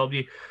all three of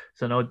you.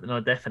 So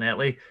no,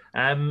 definitely.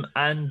 And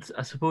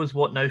I suppose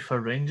what now for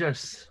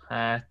Rangers?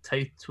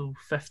 Title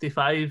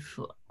 55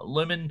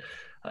 looming.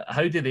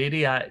 How do they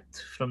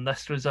react from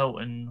this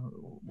result and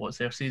what's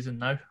their season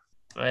now?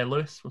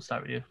 Lewis, we'll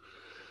start with you.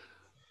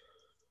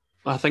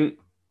 I think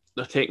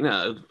they're taking it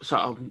a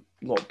sort of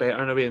lot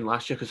better in a way than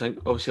last year, because I think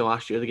obviously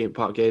last year the game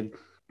Park Ed,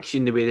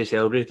 seen the way they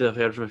celebrated. I've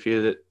heard from a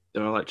few that they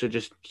were literally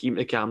just keeping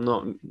the calm,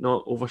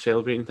 not over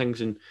celebrating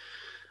things, and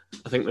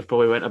I think they've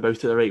probably went about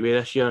it the right way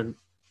this year,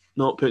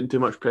 not putting too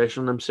much pressure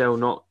on themselves,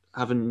 not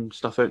having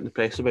stuff out in the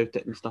press about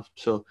it and stuff.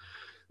 So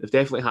they've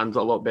definitely handled it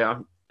a lot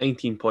better.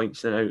 19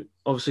 points now.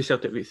 Obviously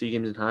Celtic got 3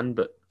 games in hand,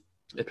 but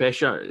the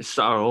pressure is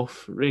sort of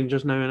off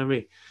Rangers now in a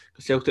way,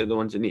 because Celtic are the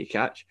ones that need to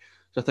catch.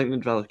 So I think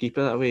they'd rather keep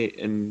it that way,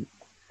 and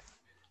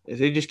if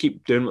they just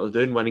keep doing what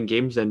they're doing, winning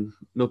games, then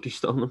nobody's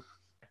stopping them.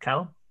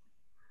 Callum?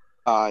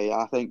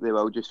 I think they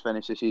will just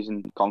finish the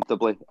season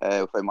comfortably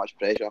without much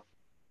pressure.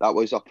 That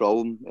was a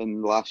problem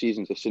in the last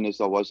seasons. As soon as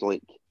there was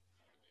like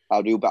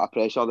a real bit of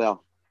pressure there,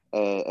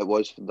 it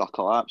was the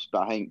collapse.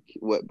 But I think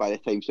by the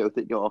time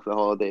Celtic get off the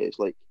holiday, it's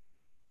like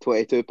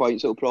 22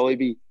 points it'll probably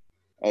be,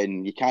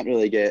 and you can't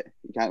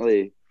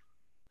really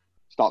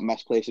start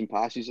misplacing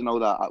passes and all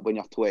that when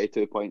you're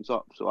 22 points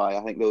up. So I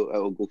think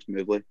it'll go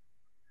smoothly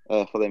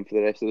for them for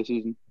the rest of the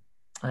season.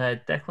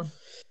 Declan?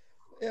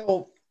 Yeah,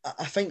 well,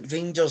 I think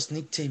Rangers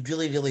need to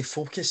really, really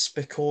focus,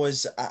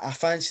 because I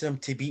fancy them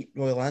to beat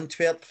Royal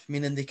Antwerp,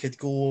 meaning they could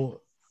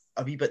go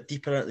a wee bit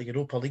deeper into the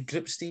Europa League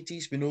group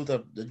stages. We know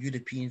the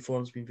European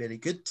form's been very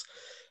good.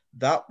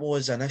 That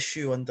was an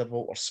issue under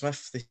Walter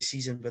Smith this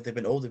season, where they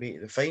went all the way to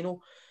the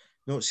final.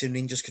 Not saying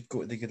Rangers could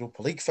go to the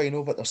Europa League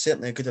final, but they're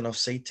certainly a good enough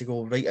side to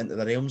go right into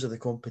the realms of the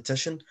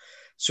competition.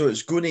 So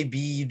it's going to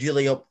be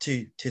really up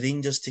to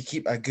Rangers to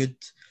keep a good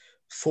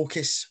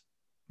focus,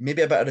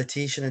 maybe a bit of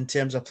rotation in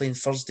terms of playing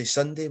Thursday,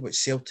 Sunday, which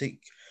Celtic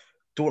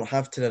don't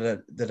have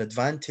to their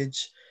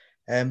advantage.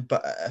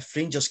 But if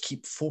Rangers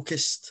keep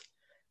focused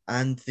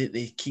and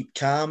they keep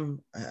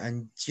calm,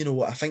 and you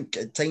know, I think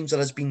at times there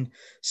has been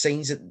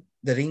signs that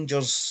the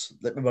Rangers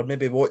that we were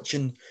maybe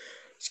watching,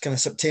 it's kind of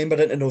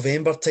September into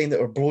November time, that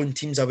were blowing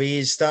teams away,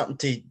 is starting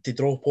to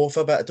drop off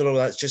a bit. I don't know if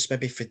that's just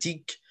maybe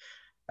fatigue.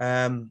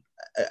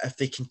 If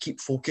they can keep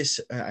focus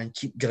and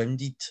keep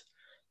grounded,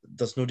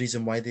 there's no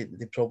reason why they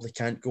probably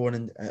can't go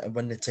on and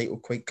win the title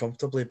quite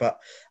comfortably. But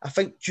I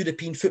think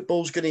European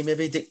football is going to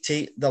maybe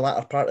dictate the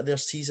latter part of their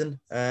season.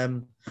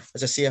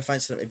 As I say, I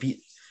fancy them to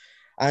beat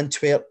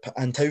Antwerp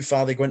and how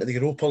far they go into the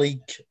Europa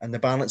League and the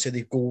balance how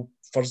they go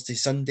Thursday,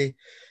 Sunday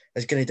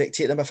is going to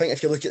dictate them. I think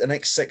if you look at the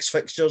next 6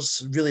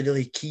 fixtures, really,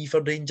 really key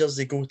for Rangers.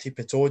 They go to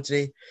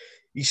Pittodrie,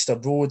 Easter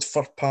Road,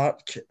 Fir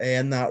Park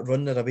in that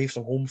run. They're away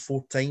from home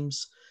 4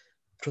 times.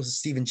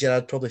 Stephen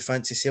Gerrard probably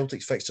fancy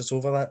Celtic's fixtures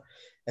over that.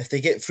 If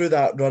they get through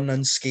that run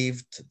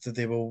unscathed,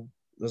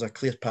 there's a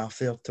clear path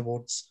there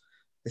towards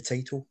the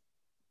title.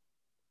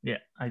 Yeah,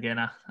 again,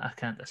 I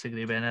can't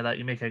disagree with any of that.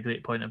 You make a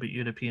great point about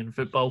European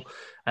football.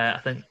 I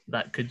think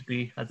that could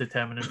be a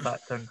determining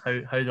factor in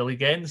how the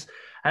league ends.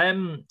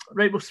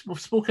 Right, we've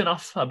spoken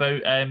enough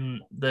about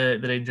the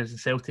Rangers and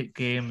Celtic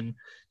game and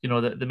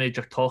the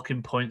major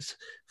talking points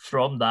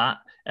from that.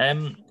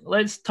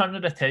 Let's turn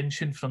our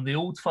attention from the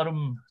old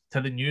firm to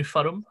the new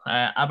firm,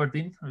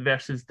 Aberdeen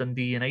versus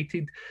Dundee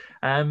United.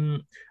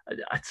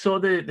 I saw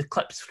the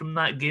clips from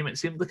that game. It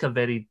seemed like a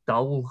very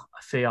dull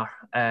affair,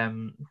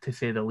 to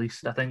say the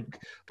least. I think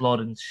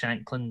Lawrence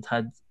Shankland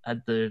had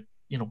the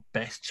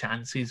best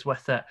chances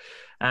with it.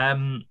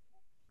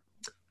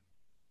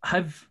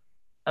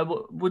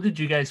 What did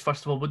you guys,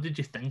 first of all, what did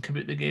you think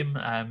about the game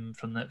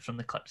from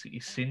the clips that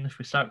you've seen? If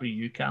we start with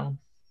you, Callum.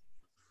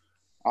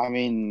 I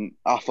mean,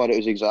 I thought it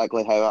was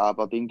exactly how an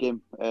Aberdeen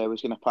game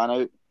was going to pan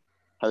out.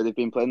 How they've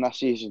been playing this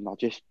season, they're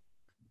just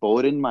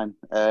boring, man.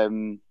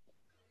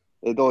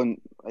 They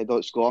don't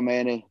score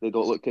many. They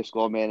don't look to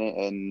score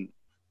many, and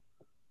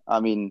I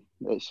mean,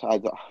 I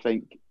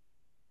think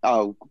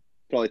I'll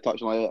probably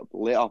touch on it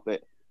later,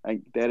 but I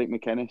think Derek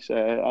McInnes,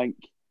 I think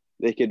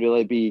they could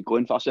really be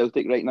going for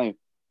Celtic right now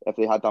if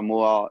they had a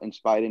more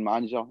inspiring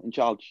manager in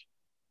charge.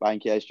 But I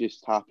think he's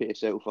just happy to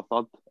settle for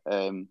third.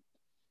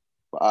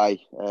 But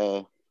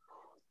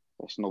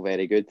it's not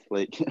very good.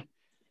 Like,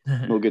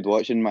 no good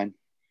watching, man.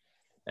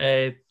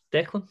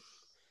 Declan?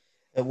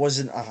 It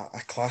wasn't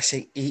a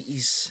classic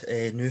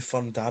 80s New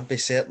Firm derby,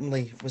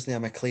 certainly. It wasn't a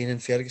McLean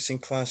and Ferguson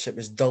clash. It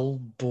was dull,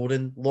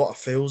 boring, a lot of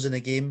fouls in the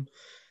game.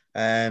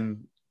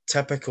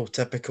 Typical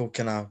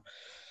kind of...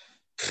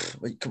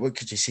 What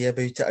could you say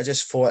about it? I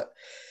just thought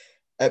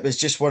it was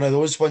just one of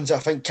those ones. I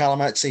think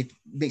Callum actually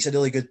makes a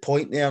really good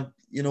point there.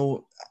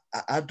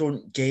 I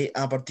don't get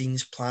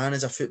Aberdeen's plan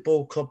as a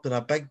football club. They're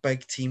a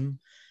big team.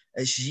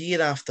 It's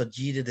year after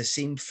year of the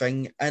same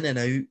thing, in and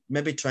out,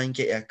 maybe try and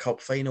get to a cup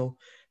final,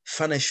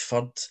 finish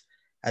third,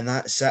 and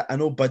that's it. I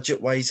know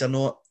budget-wise they're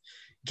not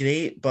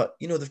great, but,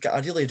 they've got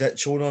a really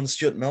rich owner on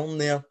Stuart Milne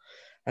there,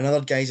 and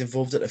other guys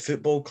involved at the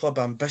football club.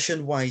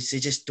 Ambition-wise, they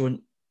just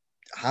don't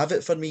have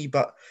it for me,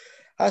 but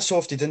that's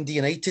off to Dundee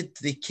United.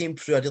 They came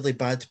through a really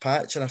bad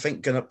patch, and I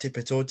think going up to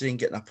Pittodrie and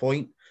getting a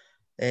point,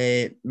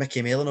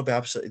 Mickey Mellon will be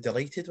absolutely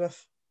delighted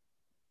with.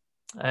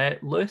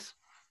 Lewis?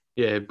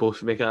 Yeah,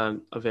 both make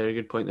a very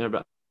good point there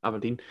about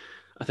Aberdeen.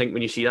 I think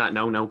when you see that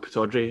 0-0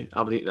 Pittodrie,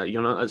 Aberdeen,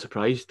 you're not that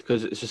surprised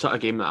because it's the sort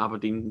of game that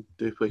Aberdeen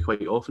do play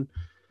quite often.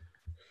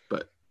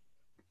 But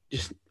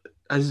just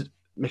as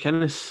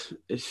McInnes,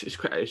 it's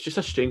just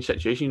a strange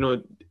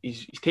situation.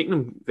 He's taken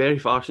them very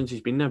far since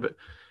he's been there, but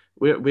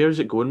where is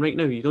it going right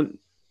now? You don't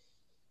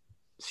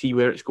see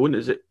where it's going.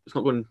 It's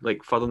not going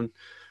like further than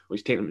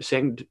he's taking them to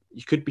second.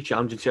 You could be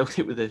challenging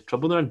Celtic with the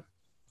trouble they're in.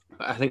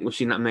 I think we've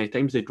seen that many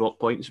times. They drop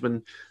points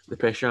when the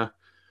pressure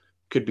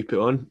could be put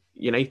on.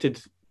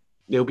 United,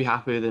 they'll be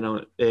happy with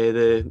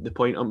the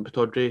point on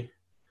Pittodrie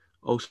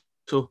also.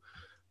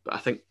 But I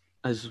think,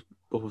 as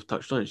both have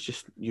touched on, it's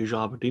just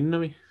usual Aberdeen in a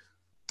way.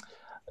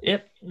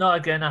 Yep. No,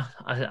 again,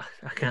 I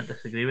can't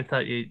disagree with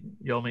that. You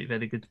all make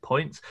very good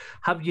points.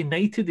 Have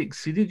United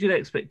exceeded your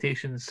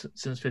expectations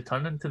since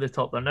returning to the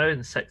top? They're now in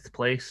 6th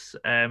place.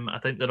 I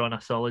think they're on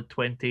a solid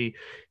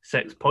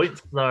 26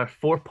 points. They're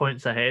 4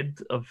 points ahead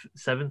of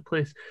 7th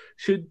place.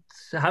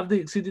 Have they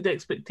exceeded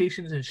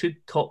expectations, and should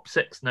top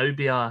 6 now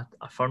be a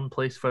firm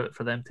place for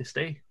them to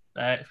stay?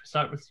 If we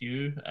start with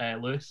you,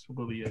 Lewis, we'll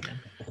go with you again.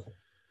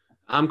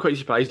 I'm quite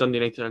surprised on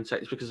United in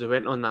 6 because they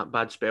went on that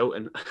bad spell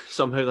and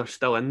somehow they're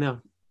still in there.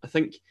 I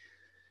think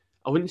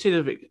I wouldn't say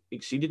they've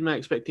exceeded my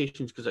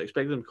expectations because I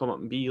expected them to come up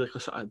and be like a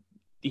sort of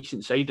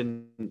decent side,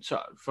 and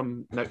sort of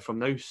from now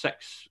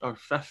 6th or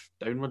 5th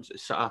downwards,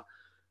 it's sort of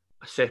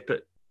a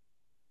separate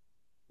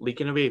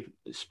league in a way.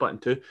 It's split in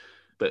 2,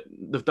 but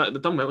they've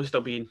done well to still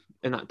be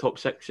in that top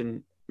 6,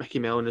 and Mickey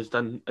Mellon has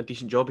done a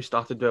decent job. He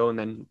started well, and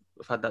then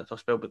we've had that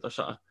tough spell, but they're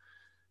sort of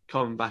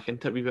coming back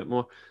into it a wee bit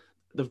more.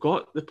 They've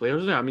got the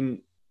players there. I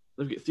mean,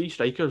 they've got 3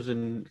 strikers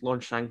in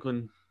Lawrence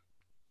Shankland,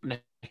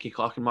 Nicky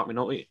Clark and Mark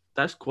Minotti.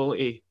 That's a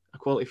quality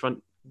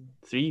front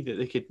 3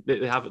 that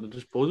they have at their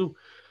disposal,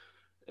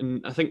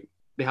 and I think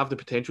they have the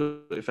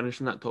potential to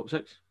finish in that top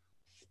 6.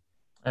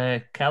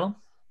 Callum?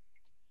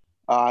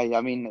 Aye,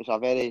 I mean, it's a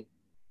very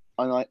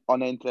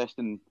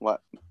uninteresting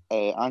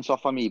answer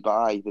for me,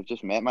 but they've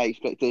just met my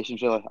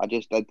expectations, really. I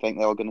just did think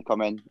they were going to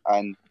come in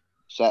and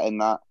sit in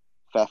that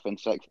 5th and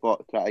 6th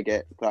spot, try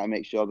to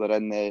make sure they're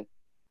in the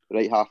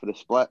right half of the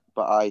split,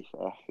 but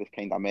they've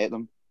kind of met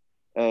them.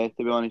 To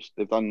be honest,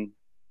 they've done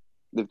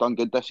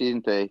good this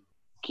season to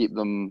keep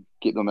them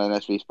in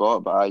this wee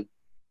spot, but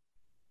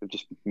they've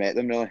just met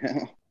them, really.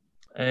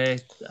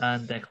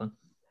 And Declan?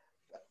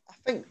 I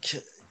think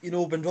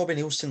when Robbie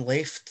Nielsen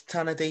left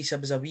Tannadice, I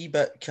was a wee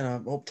bit kind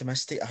of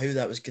optimistic of how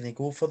that was going to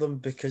go for them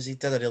because he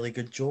did a really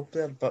good job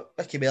there. But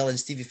Mickey Bell and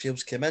Stevie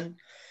Fields came in.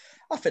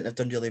 I think they've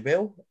done really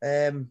well.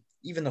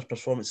 Even their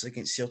performances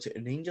against Celtic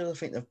and Rangers, I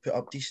think they've put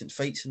up decent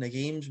fights in the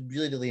games.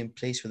 Really, really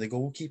impressed with the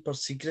goalkeeper,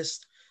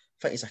 Siegrist.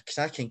 I think he's a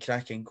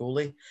cracking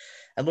goalie.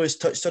 And Lewis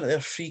touched on it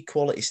there, 3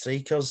 quality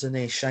strikers in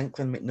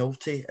Shanklin,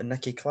 McNulty and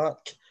Nicky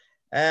Clark.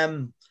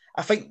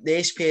 I think the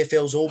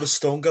SPFL is always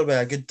stronger with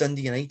a good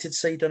Dundee United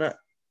side in it.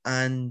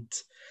 And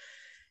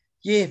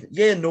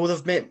no,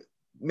 they've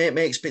met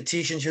my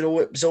expectations. It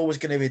was always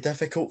going to be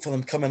difficult for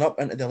them coming up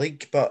into the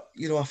league. But,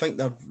 I think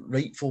their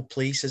rightful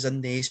place is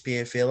in the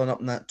SPFL and up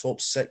in that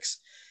top 6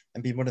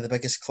 and being one of the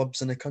biggest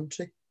clubs in the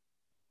country.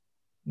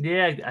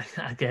 Yeah,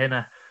 again,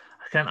 I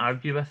can't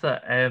argue with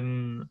it.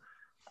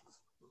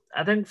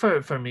 I think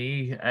for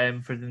me,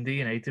 for Dundee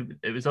United,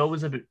 it was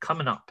always about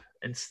coming up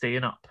and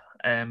staying up.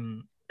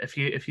 If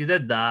you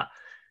did that,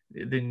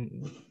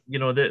 then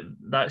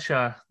that's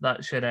your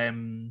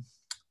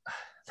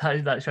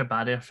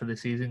barrier for the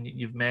season.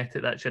 You've met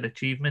it. That's your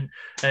achievement.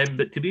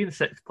 But to be in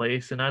 6th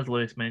place, and as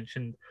Lewis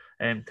mentioned,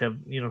 to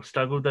have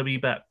struggled a wee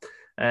bit,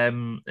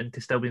 and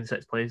to still be in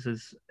 6th place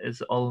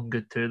is all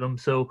good to them.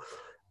 So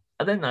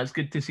I think that's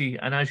good to see.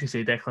 And as you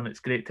say, Declan,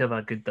 it's great to have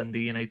a good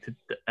Dundee United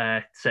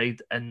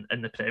side in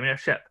the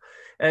Premiership.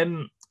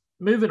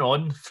 Moving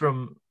on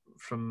from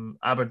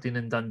Aberdeen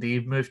and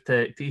Dundee, moved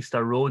to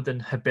Easter Road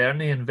and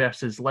Hibernian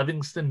versus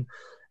Livingston.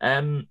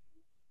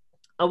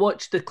 I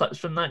watched the clips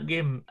from that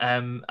game.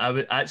 I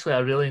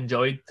really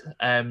enjoyed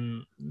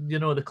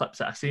the clips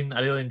that I seen.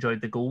 I really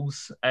enjoyed the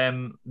goals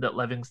that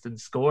Livingston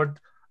scored.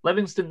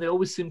 Livingston, they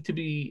always seem to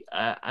be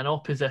an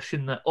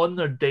opposition that on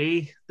their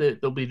day that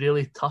they'll be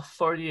really tough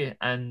for you,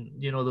 and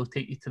they'll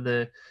take you to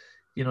the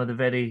the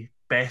very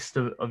best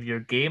of your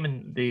game,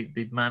 and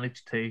they've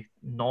managed to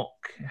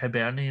knock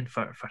Hibernian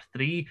for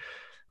 3.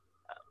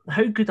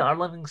 How good are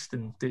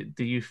Livingston,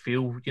 do you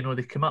feel?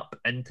 They come up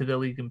into the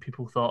league and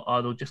people thought,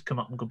 they'll just come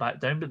up and go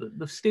back down, but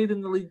they've stayed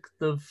in the league.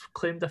 They've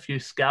claimed a few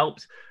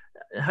scalps.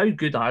 How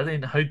good are they,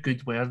 and how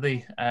good were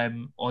they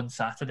on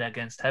Saturday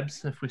against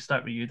Hibs? If we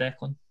start with you,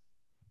 Declan.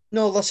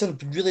 No, listen,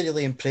 really,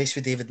 really impressed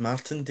with David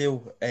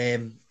Martindale.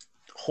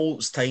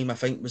 Holt's time, I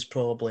think, was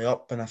probably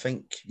up, and I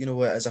think,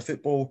 as a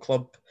football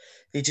club,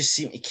 they just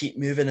seem to keep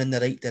moving in the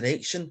right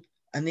direction,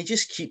 and they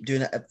just keep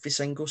doing it every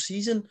single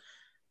season.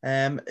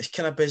 It's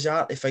kind of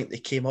bizarre to think they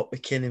came up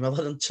with Kenny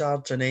Miller in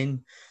charge and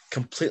then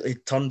completely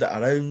turned it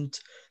around.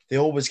 They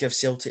always give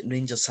Celtic and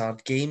Rangers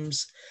hard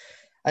games.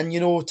 And,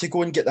 to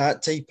go and get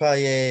that type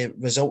of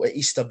result at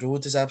Easter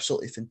Road is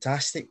absolutely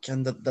fantastic.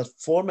 And their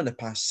form in the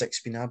past 6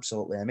 has been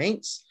absolutely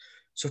immense.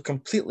 So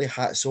completely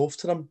hats off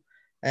to them.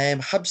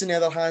 Hibs, on the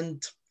other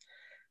hand,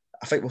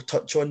 I think we'll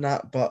touch on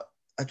that, but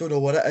I don't know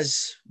what it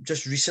is.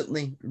 Just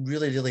recently,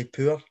 really, really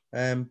poor.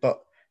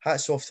 But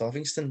hats off to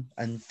Livingston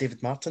and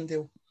David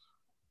Martindale.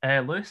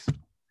 Lewis?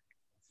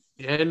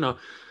 Yeah, no.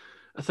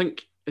 I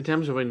think in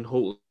terms of when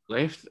Holt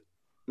left,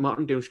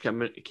 Martindale's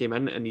came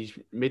in and he's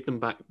made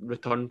them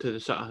return to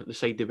the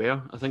side they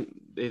were. I think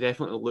they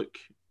definitely look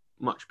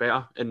much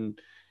better, and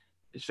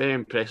it's very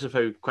impressive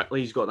how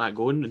quickly he's got that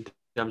going in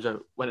terms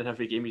of winning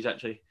every game he's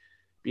actually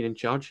been in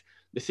charge.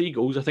 The 3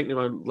 goals, I think they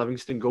were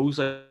Livingston goals.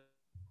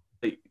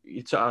 Like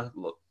you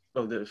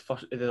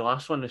the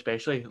last one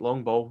especially,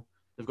 long ball.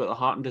 They've got the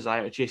heart and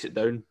desire to chase it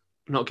down,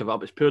 not give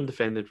up. It's poor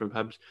defended from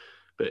Hibs,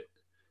 but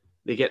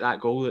they get that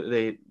goal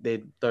that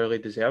they thoroughly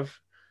deserve.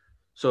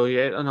 So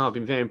yeah, I know I've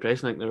been very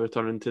impressed. I think they're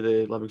returning to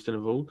the Livingston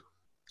of old.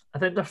 I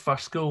think their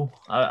first goal,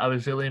 I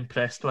was really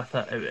impressed with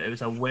it. It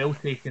was a well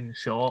taken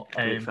shot.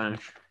 Great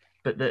finish.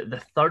 But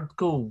the third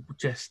goal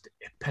just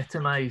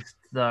epitomised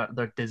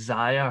their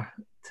desire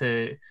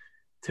to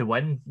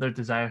win, their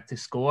desire to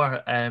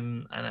score.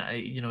 And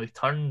he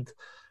turned.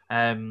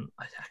 I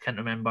can't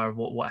remember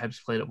what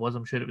Hibs player it was.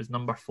 I'm sure it was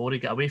number 4. He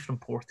got away from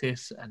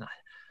Porteous, and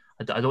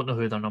I don't know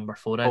who their number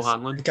 4 is. Paul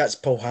Hanlon. I think that's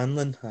Paul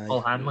Hanlon.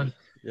 Paul Hanlon.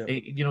 Yeah.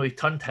 He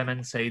turned him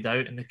inside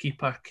out, and the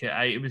keeper.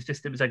 It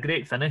was a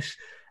great finish.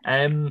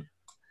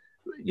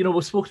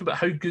 We've spoken about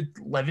how good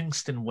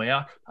Livingston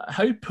were.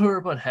 How poor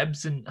were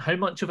Hibs, and how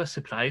much of a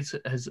surprise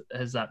has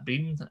that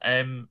been?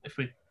 If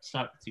we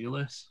start with you,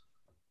 Lewis.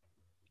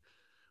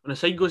 When a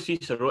side goes to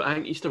Easter Road, I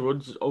think Easter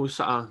Road's always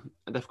a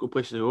difficult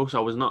place to go. So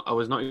I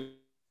was not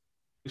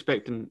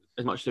expecting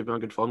as much to be on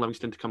good form.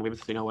 Livingston to come away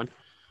with a 3-0 win.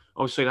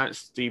 Obviously,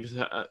 that's 3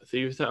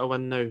 without a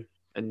win now,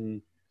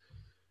 and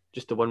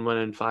just a 1-win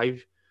in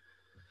 5.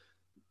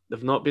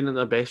 They've not been at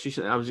their best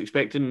recently. I was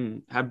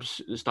expecting Hibs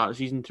at the start of the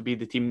season to be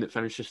the team that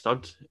finishes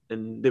third,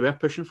 and they were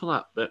pushing for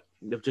that, but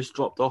they've just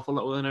dropped off a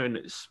little now, and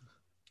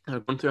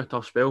they've gone through a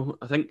tough spell.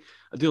 I think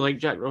I do like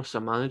Jack Ross as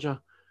a manager,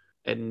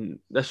 and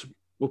this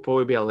will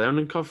probably be a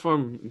learning curve for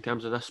him in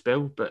terms of this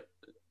spell, but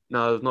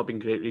no, they've not been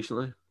great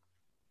recently.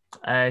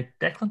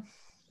 Declan?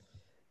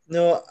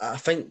 No, I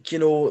think,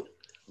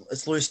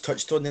 as Lewis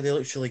touched on, they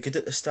looked really good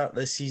at the start of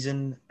the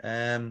season.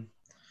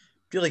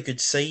 really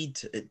good side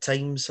at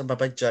times. I'm a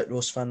big Jack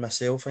Ross fan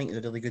myself. I think he's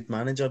a really good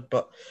manager,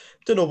 but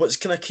don't know what's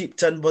kind of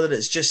creeped in, whether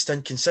it's just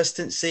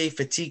inconsistency,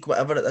 fatigue,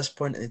 whatever at this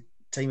point in the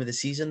time of the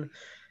season.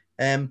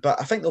 But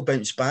I think they'll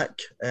bounce back.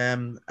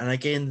 And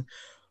again,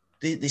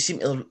 they seem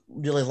to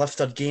really lift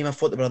their game. I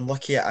thought they were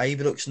unlucky at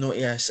Ibrox not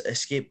to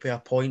escape with a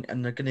point,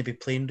 and they're going to be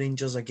playing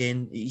Rangers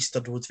again at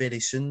Easter Road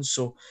very soon.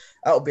 So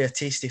that'll be a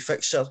tasty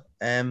fixture.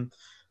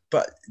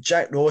 But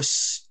Jack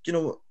Ross,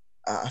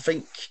 I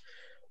think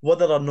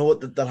whether or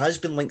not that there has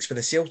been links with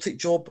the Celtic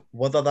job,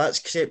 whether that's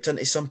crept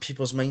into some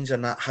people's minds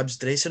in that Hibs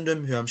dressing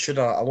room, who I'm sure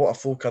a lot of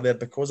folk are there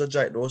because of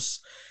Jack Ross,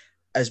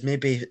 is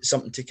maybe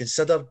something to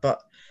consider.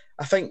 But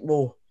I think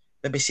we'll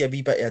maybe see a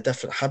wee bit of a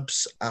different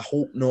Hibs. I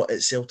hope not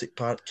at Celtic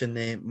Park on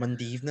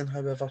Monday evening,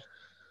 however.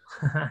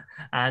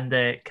 And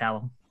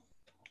Callum.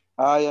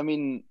 I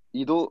mean,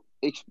 you don't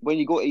when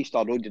you go to Easter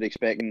Road, you're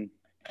expecting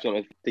sort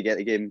of to get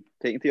the game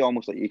taken to you,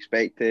 almost like you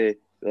expect to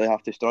really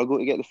have to struggle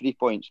to get the 3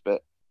 points.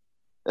 But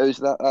it was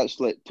that's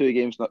like two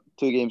games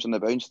on the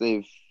bounce.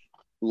 They've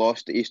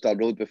lost to Easter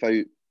Road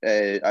without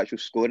actually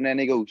scoring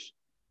any goals.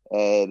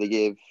 They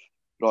gave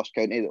Ross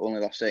County only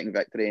their second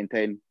victory in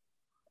 10.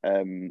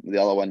 The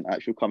other one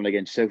actually coming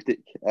against Celtic.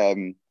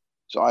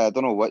 So I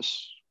don't know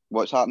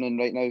what's happening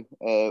right now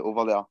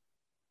over there,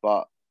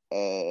 but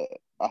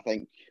I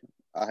think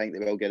they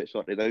will get it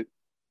sorted out.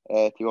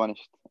 To be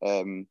honest,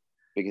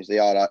 because they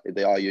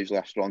are usually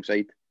a strong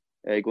side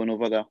going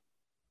over there.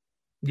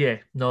 Yeah,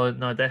 no,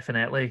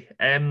 definitely.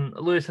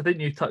 Lewis, I think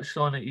you touched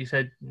on it. You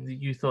said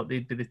you thought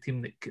they'd be the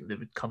team that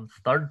would come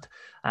third.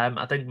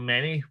 I think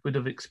many would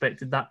have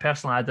expected that.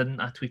 Personally, I didn't.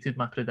 I tweeted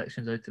my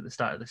predictions out at the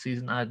start of the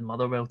season. I had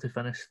Motherwell to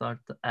finish third.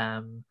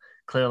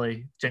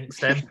 Clearly jinxed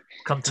them.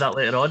 Come to that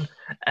later on.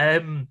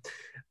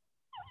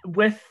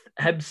 With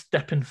Hibs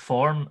dipping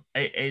form,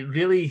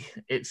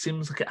 it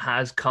seems like it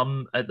has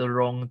come at the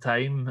wrong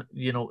time.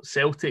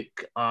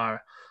 Celtic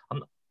are,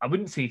 I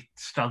wouldn't say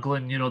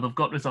struggling, they've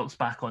got results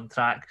back on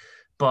track,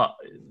 but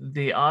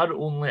they are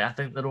I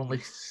think they're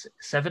only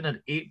 7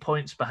 or 8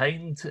 points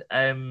behind.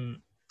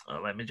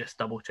 Let me just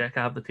double check.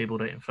 I have the table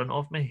right in front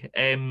of me.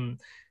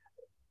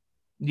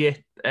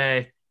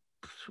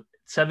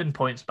 7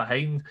 points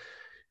behind.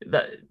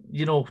 That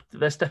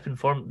this dip in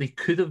form, they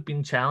could have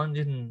been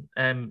challenging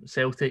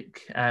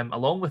Celtic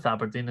along with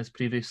Aberdeen, as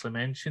previously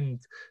mentioned.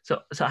 So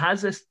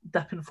has this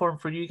dip in form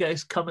for you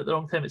guys come at the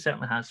wrong time? It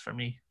certainly has for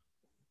me.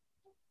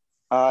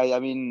 I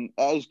mean,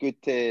 it is good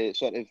to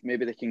sort of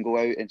maybe they can go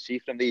out and see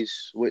from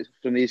these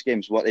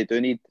games what they do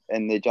need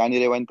in the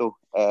January window.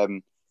 But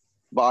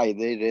they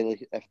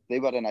really, if they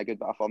were in a good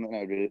bit of form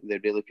now, they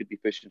really could be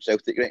pushing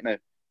Celtic right now.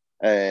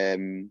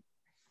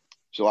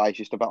 So it's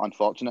just a bit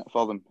unfortunate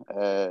for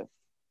them.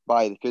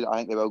 But they could, I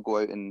think they will go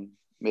out and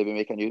maybe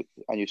make a new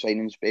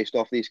signings based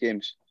off these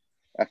games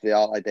if they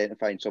are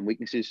identifying some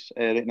weaknesses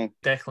right now.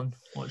 Declan,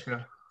 what's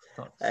your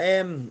thoughts?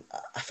 I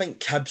think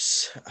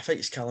Hibs, I think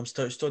it's Callum's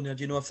touched on there.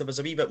 If there was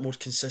a wee bit more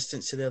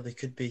consistency there, they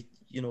could be,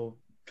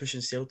 pushing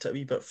Celtic a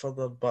wee bit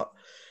further. But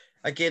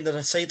again, they're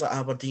a side like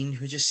Aberdeen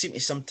who just seem to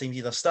sometimes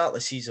either start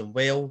the season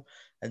well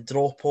and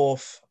drop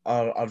off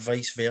or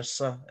vice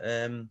versa.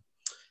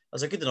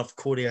 There's a good enough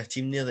Korea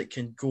team there that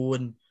can go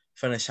and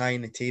finish high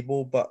in the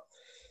table, but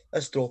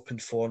this drop in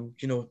form,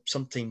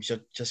 sometimes you're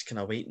just kind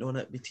of waiting on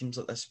it with teams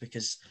like this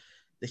because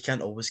they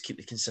can't always keep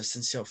the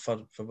consistency up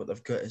for what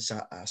they've got as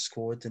a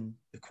squad and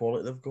the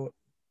quality they've got.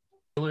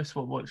 Lewis,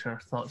 what's your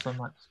thoughts on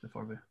that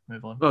before we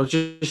move on? Well, I was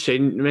just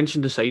saying, you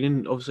mentioned the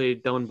signing. Obviously,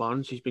 Dylan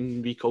Barnes, he's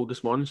been recalled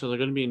this morning, so they're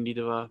going to be in need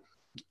of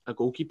a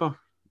goalkeeper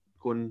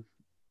going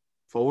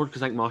forward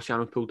because I think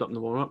Marciano pulled up in the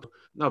warm-up.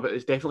 No, but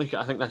it's definitely,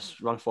 I think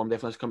this run of form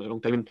definitely has come at the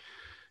wrong time. And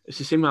it's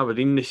the same with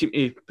Aberdeen. They seem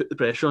to put the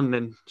pressure on and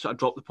then sort of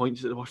drop the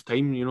points at the worst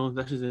time.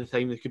 This is the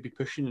time they could be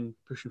pushing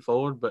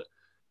forward, but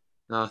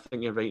no, I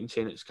think you're right in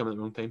saying it's coming at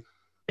the wrong time.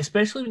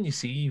 Especially when you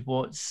see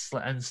what's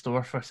in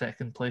store for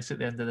second place at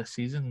the end of the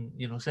season.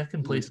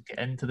 Second place get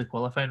into the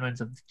qualifying rounds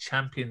of the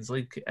Champions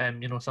League.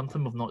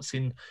 Something we've not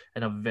seen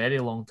in a very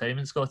long time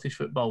in Scottish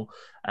football.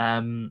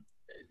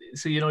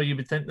 So you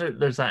would think that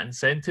there's that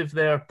incentive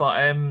there,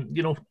 but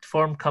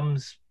form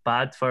comes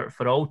bad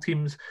for all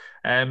teams.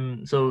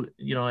 So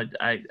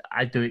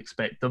I do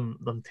expect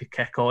them to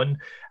kick on.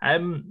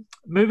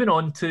 Moving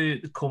on to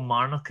the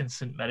Kilmarnock and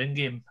St Mirren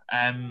game.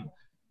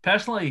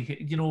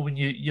 Personally, when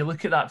you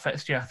look at that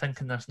fixture, I'm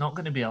thinking there's not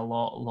going to be a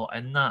lot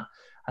in that.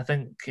 I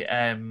think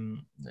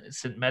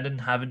St Mirren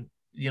haven't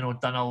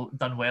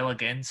done well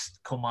against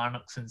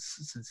Kilmarnock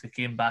since they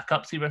came back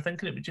up. So you were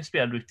thinking it would just be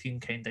a routine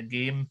kind of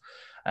game.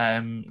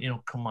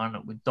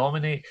 Kilmarnock would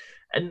dominate,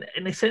 and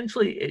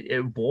essentially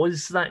it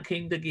was that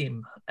kind of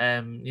game.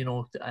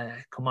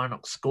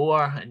 Kilmarnock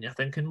score, and you're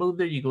thinking, well,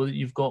 there you go,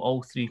 you've got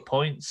all 3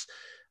 points.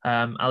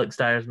 Alex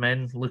Dyer's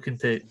men looking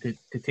to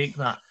take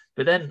that.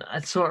 But then a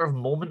sort of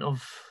moment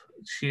of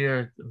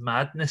sheer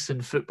madness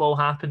in football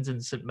happens,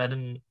 and St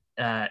Mirren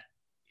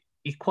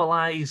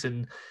equalise.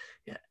 And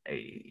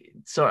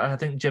I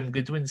think Jim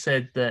Goodwin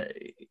said that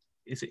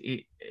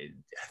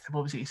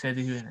what was it he said?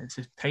 It's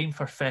a time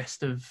for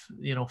festive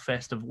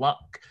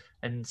luck,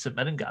 and St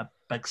Mirren got a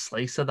big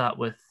slice of that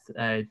with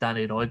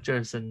Danny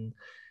Rogers and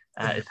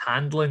his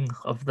handling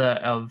of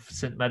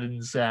St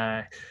Mirren's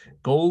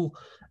goal.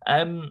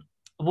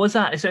 Was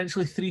that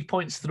essentially 3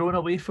 points thrown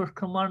away for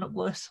Kilmarnock,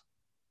 Lewis?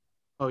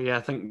 Oh yeah,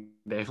 I think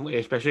definitely,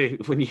 especially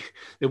when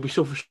they'll be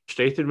so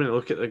frustrated when they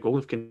look at the goal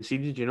they've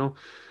conceded.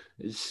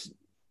 It's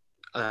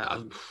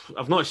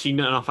I've not seen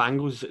enough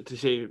angles to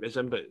say it's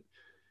in, but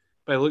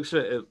by the looks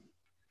of it,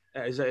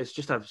 it's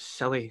just a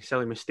silly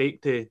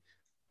mistake to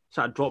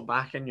sort of drop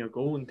back in your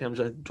goal in terms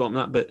of dropping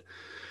that. But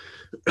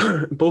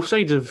both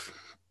sides have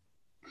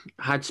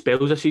had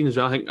spells this season as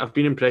well. I think I've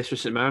been impressed with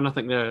St Mirren. I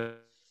think they're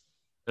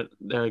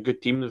a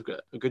good team. They've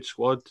got a good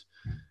squad.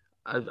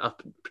 I'm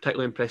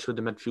particularly impressed with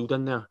the midfield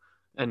in there,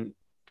 and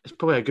it's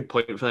probably a good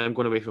point for them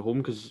going away from home,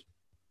 because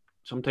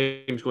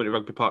sometimes going to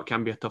Rugby Park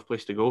can be a tough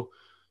place to go.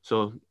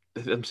 So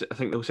I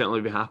think they'll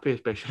certainly be happy,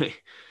 especially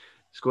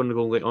scoring the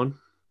goal late on.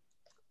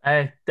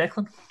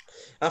 Declan?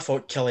 I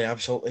thought Kelly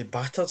absolutely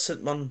battered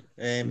St Mirren.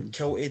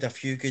 Kilty had a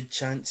few good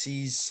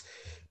chances.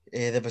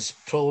 There was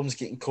problems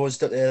getting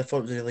caused up there. I thought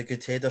it was a really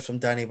good header from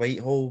Danny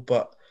Whitehall,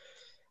 but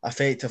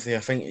effectively, I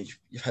think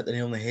you've hit the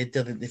nail on the head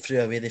there. They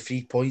threw away the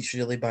 3 points,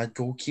 really bad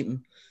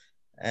goalkeeping.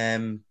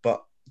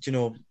 But,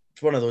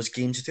 it's one of those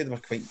games. I think they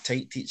were quite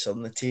tight to each other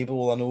on the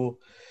table. I know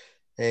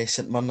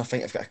St Mirren, I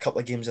think, have got a couple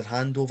of games in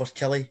hand over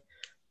Killy,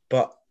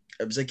 but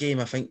it was a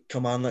game I think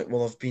Kilmarnock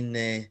will have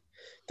been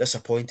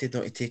disappointed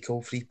not to take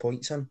all 3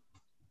 points in.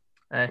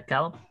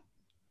 Callum?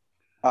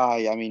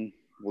 Aye, I mean,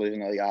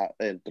 losing like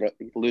that,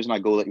 losing a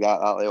goal like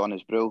that late on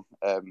is brutal.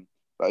 But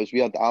it was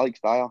weird. Alex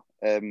Dyer,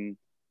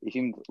 he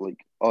seemed like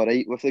all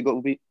right with the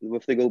goal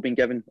being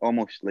given.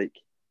 Almost like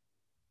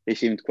he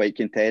seemed quite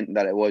content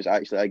that it was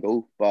actually a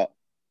goal, but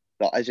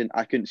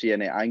I couldn't see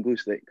any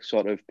angles that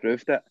sort of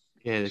proved it.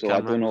 Yeah, the so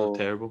I don't know.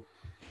 Terrible.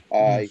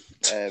 I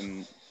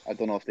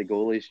don't know if the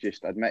goalies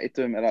just admitted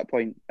to him at that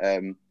point.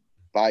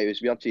 But it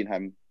was weird seeing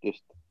him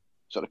just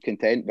sort of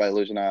content by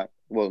losing not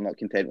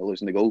content with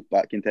losing the goal,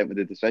 but content with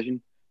the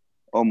decision,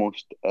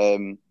 almost.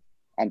 And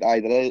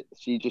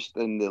see just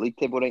in the league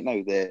table right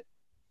now, the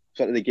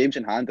sort of the games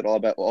in hand are all a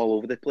bit all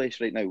over the place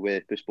right now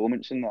with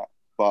postponements and that.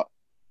 But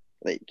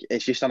like,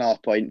 it's just another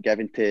point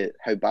given to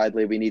how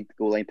badly we need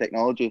goal line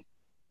technology.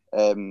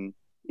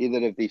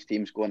 Either of these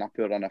teams going up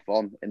or run a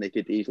form, and they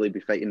could easily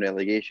be fighting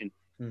relegation.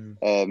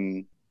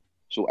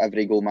 So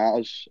every goal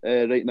matters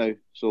right now.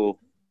 So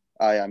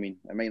I mean,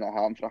 it might not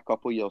happen for a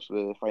couple of years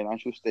with the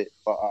financial state,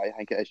 but I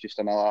think it is just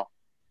another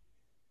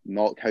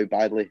knock how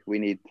badly we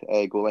need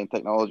goal line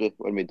technology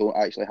when we don't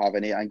actually have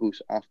any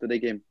angles after the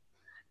game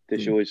to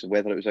show us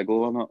whether it was a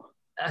goal or not.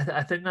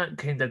 I think that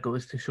kind of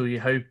goes to show you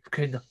how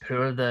kind of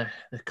poor the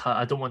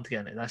I don't want to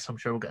get into this. I'm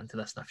sure we'll get into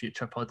this in a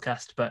future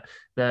podcast, but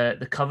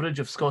the coverage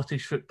of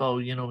Scottish football,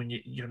 when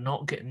you're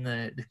not getting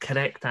the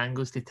correct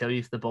angles to tell you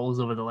if the ball's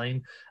over the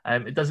line,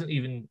 it doesn't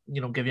even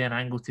give you an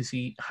angle to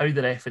see how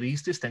the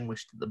referees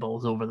distinguished that the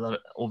ball's over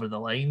the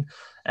line.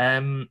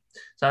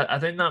 So I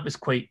think that was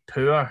quite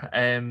poor.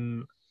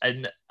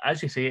 And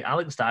as you say,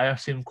 Alex Dyer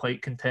seemed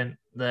quite content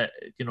that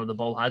the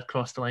ball had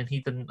crossed the line. He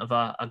didn't have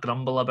a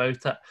grumble about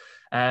it.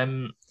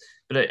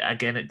 But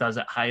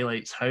it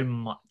highlights how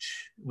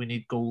much we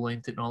need goal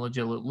line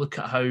technology. Look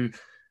at how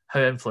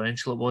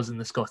influential it was in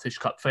the Scottish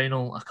Cup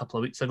final a couple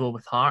of weeks ago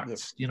with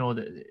Hearts. Yep.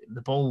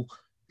 The ball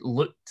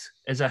looked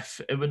as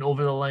if it went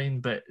over the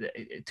line, but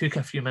it took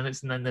a few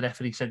minutes and then the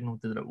referee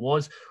signalled that it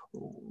was.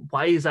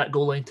 Why is that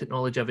goal line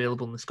technology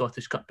available in the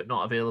Scottish Cup but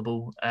not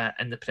available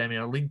in the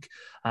Premier League?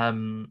 I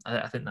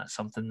think that's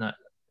something that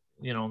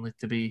need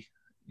to be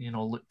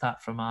looked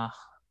at from a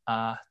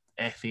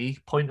FA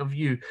point of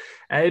view.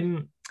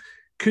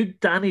 Could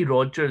Danny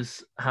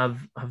Rogers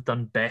have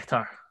done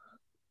better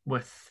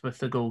with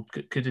the goal?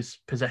 Could his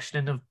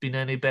positioning have been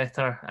any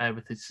better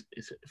with his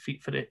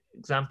feet, for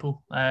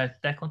example,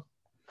 Declan?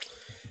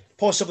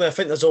 Possibly. I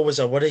think there's always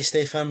a worry,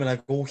 Stefan, when a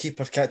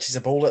goalkeeper catches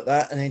a ball like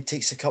that and then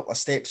takes a couple of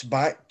steps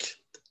back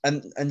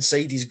and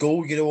inside his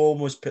goal,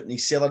 almost putting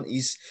his sail into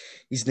his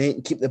net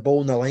and keep the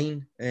ball in the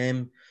line.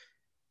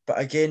 But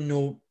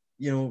again,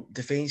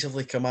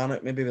 defensively,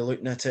 Kilmarnock, maybe we're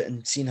looking at it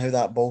and seeing how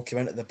that ball came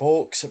into the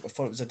box. I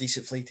thought it was a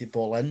decent flighted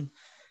ball in.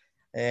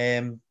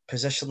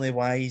 Positionally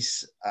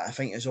wise, I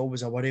think there's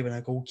always a worry when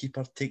a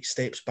goalkeeper takes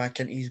steps back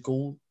into his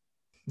goal.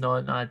 No,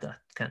 I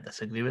can't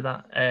disagree with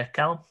that.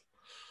 Callum?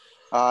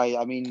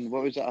 I mean,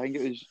 what was it? I think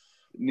it was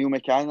Neil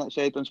McCann that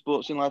said on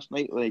Sportscene last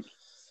night, like,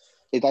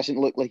 it doesn't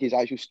look like he's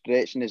actually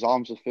stretching his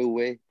arms the full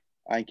way.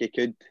 I think he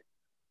could,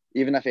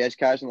 even if he is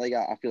catching like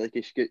that, I feel like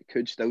he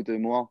could still do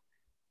more.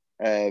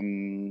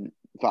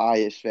 But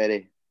it's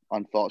very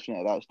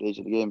unfortunate at that stage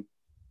of the game.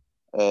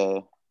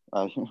 Yeah,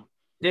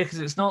 because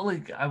it's not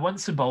like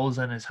once the ball's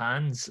in his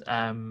hands,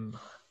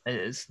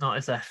 it's not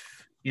as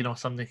if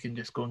somebody can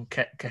just go and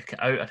kick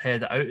it out or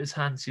head it out his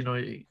hands.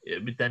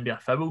 It would then be a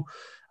foul.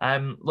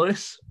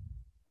 Lewis?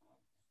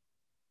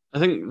 I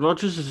think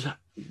Rodgers has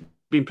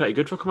been pretty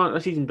good for Kilmarnock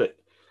this season, but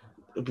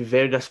I'll be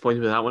very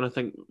disappointed with that one. I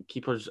think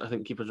keepers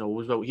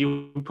always will.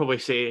 He'll probably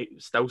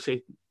still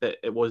say that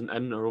it wasn't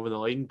in or over the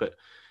line, but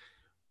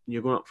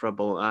you're going up for a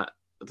ball like that,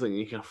 I think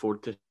you can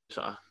afford to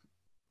sort of.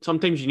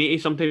 Sometimes you need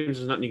to. Sometimes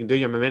there's nothing you can do.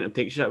 Your momentum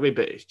takes you that way,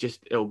 but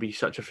it'll be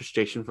such a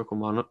frustration for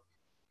Kilmarnock.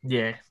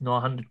 Yeah, no,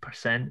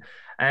 100%.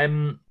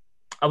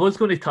 I was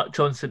going to touch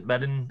on St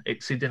Mirren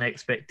exceeding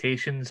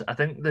expectations. I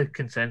think the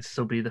consensus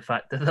will be the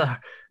fact that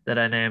they're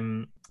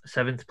in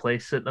seventh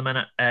place at the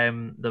minute.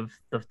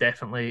 They've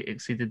definitely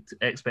exceeded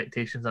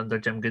expectations under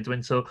Jim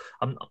Goodwin. So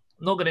I'm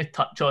not going to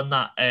touch on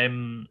that.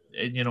 And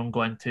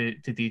go into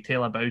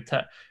detail about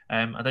it.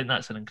 I think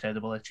that's an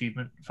incredible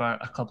achievement for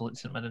a club like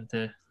St Mirren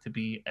to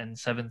be in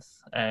seventh.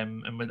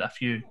 And with a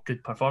few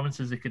good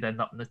performances, they could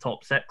end up in the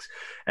top six.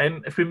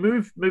 If we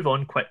move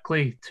on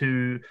quickly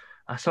to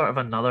a sort of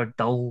another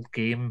dull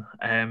game.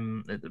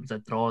 It was a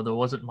draw. There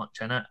wasn't much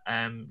in it.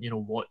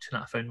 Watching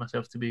it, I found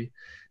myself to be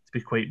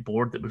quite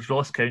bored. It was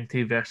Ross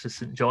County versus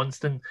St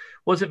Johnstone.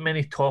 Wasn't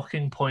many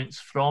talking points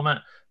from it.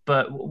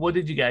 But what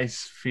did you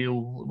guys feel?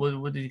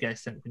 What did you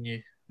guys think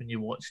when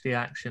you watched the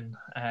action,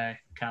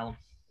 Callum?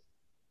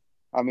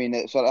 I mean,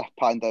 it sort of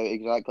panned out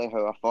exactly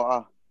how I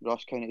thought a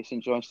Ross County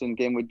St Johnstone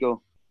game would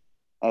go.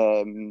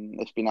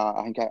 It's been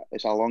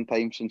it's a long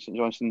time since St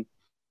Johnstone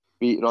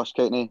beat Ross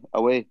County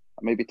away.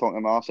 I may be talking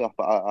to myself,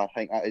 but I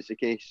think that is the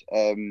case.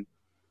 It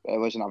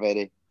wasn't a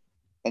very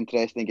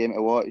interesting game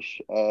to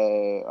watch.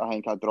 I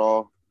think a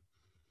draw.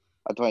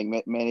 I don't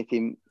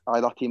think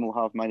either team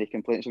will have many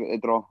complaints about the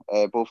draw.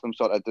 Both of them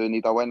sort of do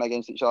need a win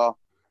against each other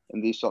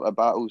in these sort of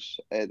battles,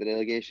 the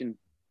relegation.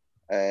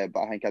 But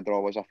I think a draw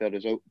was a fair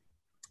result.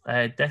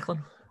 Declan?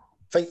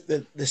 I think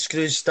the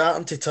screw's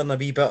starting to turn a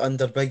wee bit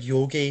under Big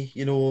Yogi.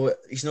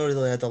 He's not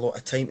really had a lot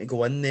of time to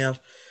go in there.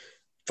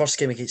 First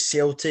game against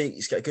Celtic,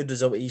 he's got a good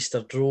result at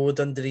Easter Road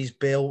under his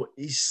belt.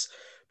 He's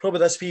probably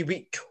this wee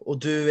week will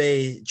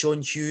do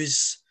John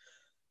Hughes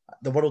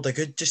the world of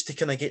good just to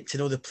kind of get to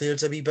know the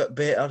players a wee bit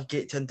better,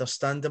 get to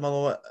understand them a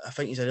lot. I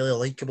think he's a really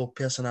likeable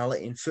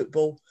personality in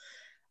football.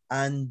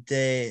 And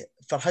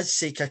for his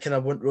sake, I kind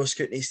of want Ross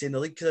County to stay in the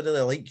league because I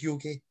really like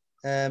Yogi.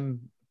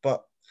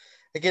 But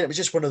again, it was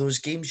just one of those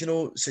games,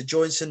 St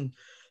Johnstone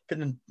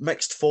been in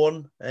mixed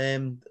form,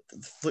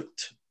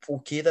 looked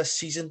okay this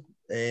season.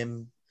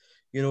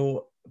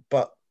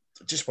 But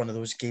just one of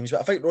those games.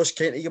 But I think Ross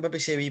County, you'll maybe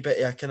say a wee bit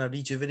of a kind of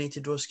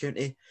rejuvenated Ross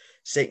County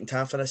second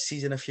half of this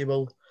season, if you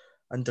will,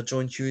 under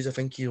John Hughes. I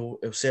think he'll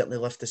certainly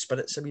lift the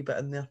spirits a wee bit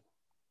in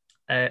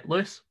there.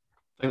 Lewis?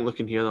 I think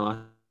looking here, the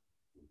last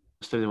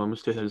time they won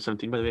was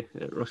 2017, by the way,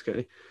 at Ross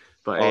County.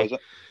 But is it?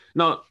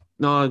 No,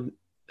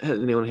 hit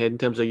the nail on the head in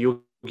terms of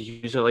Yogi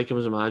Hughes. I like him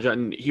as a manager,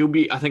 and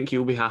I think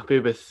he'll be happy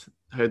with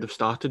how they've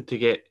started to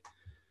get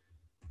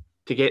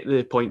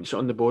the points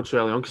on the board so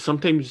early on, because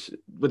sometimes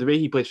with the way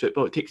he plays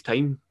football, it takes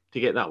time to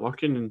get that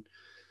working and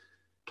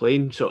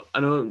playing. So I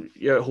know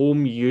you're at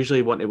home, you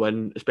usually want to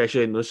win,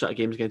 especially in those sort of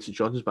games against the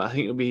Johnsons, but I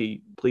think he'll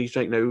be pleased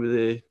right now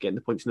with getting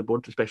the points on the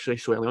board, especially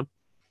so early on.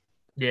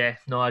 Yeah,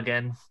 no,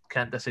 again,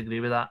 can't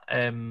disagree with that.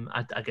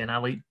 I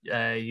like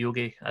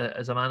Yogi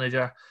as a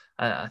manager.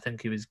 I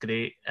think he was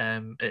great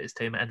at his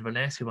time at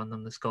Inverness. He won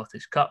them the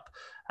Scottish Cup.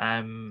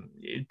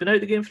 He'd been out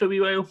of the game for a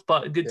wee while,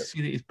 but good to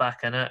see that he's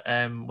back in it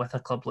with a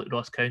club like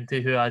Ross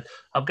County, who I've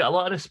got a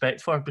lot of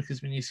respect for,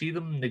 because when you see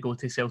them, they go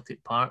to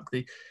Celtic Park,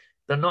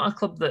 they're not a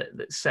club that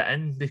sit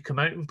in. They come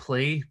out and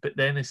play, but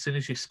then as soon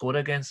as you score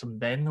against them,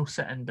 then they'll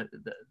sit in. But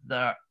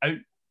their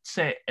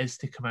outset is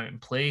to come out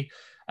and play.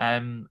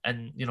 And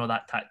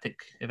that tactic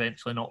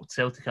eventually knocked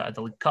Celtic out of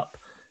the League Cup.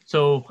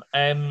 So,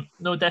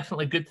 no,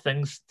 definitely good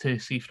things to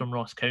see from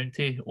Ross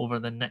County over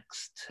the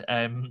next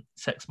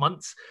 6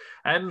 months.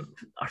 Our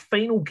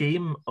final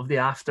game of the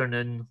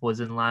afternoon was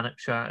in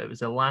Lanarkshire. It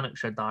was a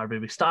Lanarkshire derby.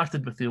 We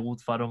started with the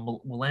Old Firm.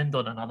 We'll end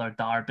on another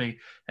derby.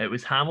 It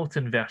was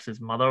Hamilton versus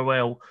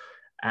Motherwell.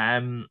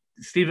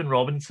 Stephen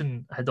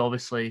Robinson had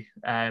obviously,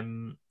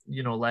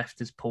 left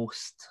his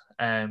post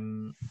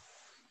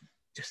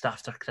just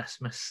after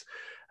Christmas.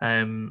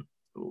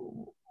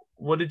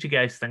 What did you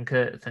guys think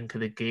of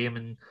the game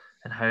and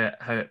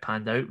how it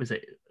panned out? Was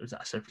it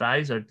a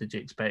surprise, or did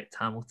you expect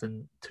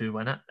Hamilton to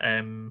win it?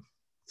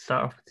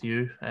 Start off with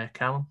you,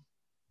 Callum.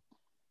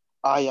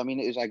 I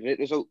mean, it was a great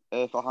result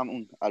for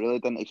Hamilton. I really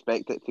didn't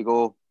expect it to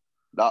go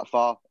that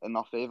far in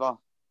their favour.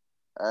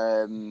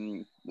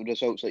 The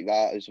results like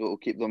that is what will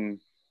keep them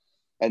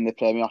in the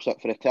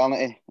Premiership for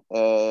eternity,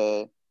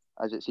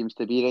 as it seems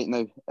to be right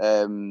now.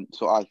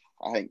 So I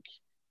think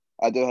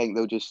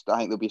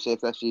they'll be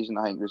safe this season.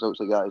 I think results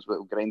like that is what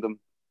will grind them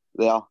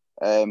there.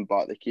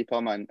 But the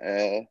keeper, man,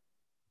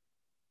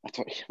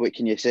 what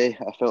can you say?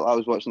 I felt I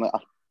was watching like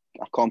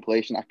a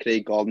compilation of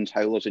Craig Gordon's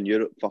howlers in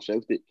Europe for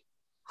Celtic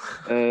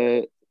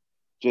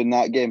during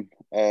that game.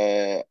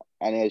 And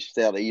he's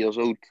 30 years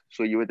old,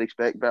 so you would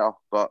expect better.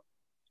 But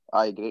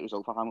great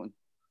result for Hamilton.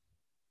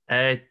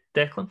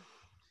 Declan?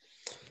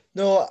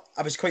 No,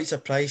 I was quite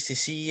surprised to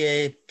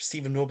see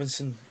Stephen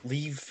Robinson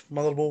leave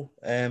Motherwell.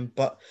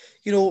 But,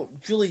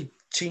 really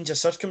change of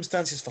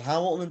circumstances for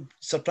Hamilton.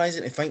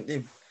 Surprising to think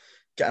they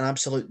get an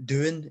absolute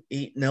doing,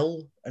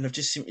 8-0, and they've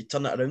just seemed to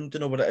turn it around.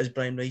 Don't know what it is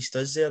Brian Rice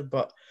does there,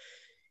 but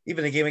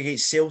even a game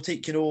against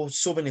Celtic,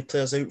 so many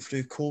players out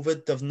through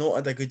COVID. They've not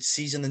had a good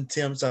season in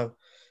terms of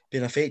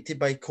being affected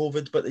by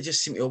COVID, but they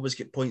just seem to always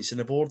get points on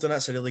the board, and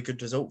that's a really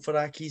good result for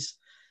Accies.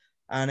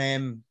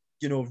 And,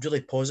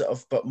 really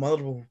positive, but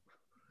Motherwell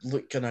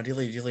look in a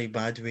really, really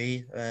bad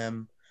way.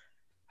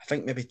 I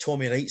think maybe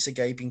Tommy Wright's the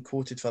guy being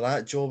quoted for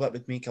that job. That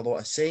would make a lot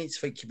of sense.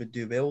 I think he would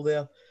do well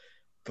there,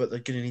 but they're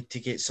going to need to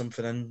get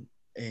somebody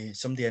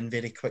in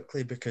very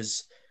quickly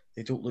because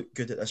they don't look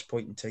good at this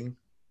point in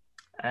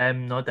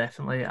time. No,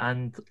 definitely.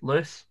 And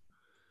Lewis?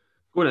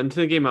 Going into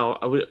the game,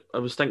 I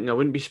was thinking I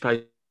wouldn't be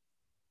surprised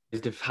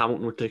if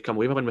Hamilton were to come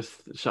away with a win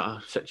with sort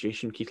of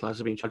situation Keith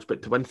Lasley being charged,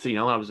 but to win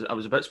 3-0, I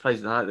was a bit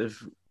surprised at that.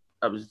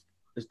 I was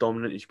as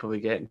dominant as you probably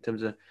get in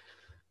terms of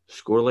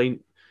scoreline.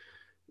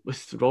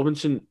 With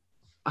Robinson,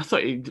 I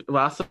thought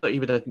he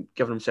would have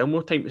given himself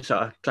more time to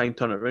sort of try and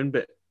turn it around,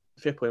 but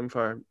fair play him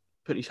for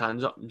putting his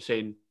hands up and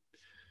saying,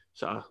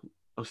 sort of,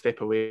 I'll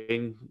step away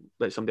and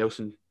let somebody else,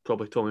 and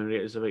probably Tommy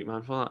Wright is the right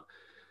man for that.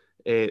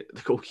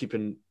 The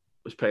goalkeeping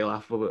was pretty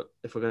laughable, but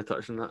if we're going to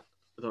touch on that,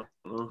 I don't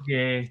know.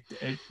 Yeah,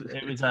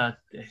 it was a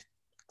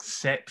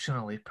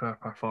exceptionally poor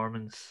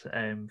performance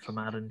from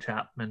Aaron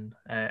Chapman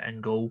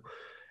in goal.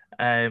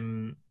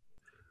 Some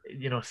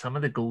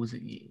of the goals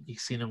that you've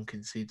seen him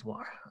concede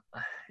were,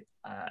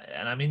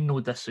 and I mean no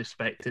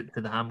disrespect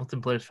to the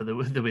Hamilton players for the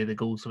way the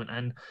goals went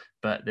in,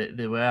 but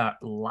they were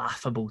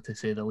laughable to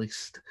say the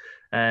least.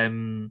 I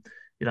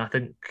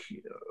think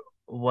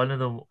one of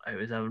them, I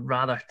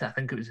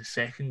think it was the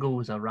second goal,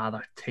 was a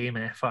rather tame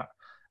effort.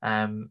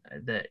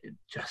 That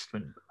just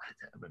went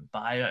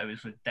by it. It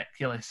was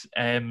ridiculous.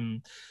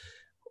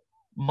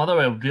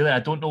 Motherwell, really, I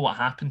don't know what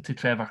happened to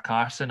Trevor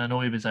Carson. I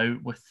know he was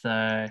out with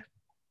a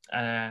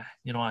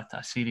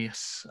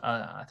serious,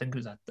 I think it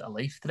was a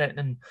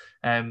life-threatening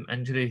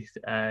injury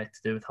to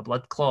do with a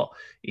blood clot.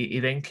 He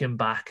then came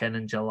back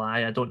in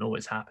July. I don't know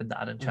what's happened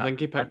to Aaron Chapman. I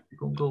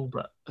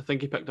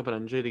think he picked up an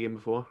injury the game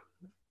before.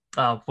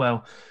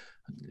 Well,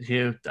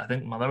 I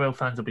think Motherwell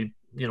fans will be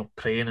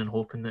praying and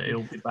hoping that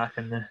he'll be back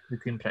in the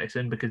team pretty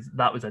soon, because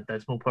that was a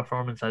dismal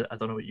performance. I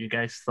don't know what you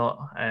guys thought,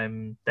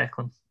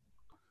 Declan.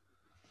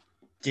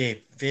 Yeah,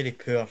 very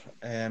poor.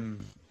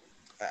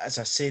 As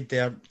I said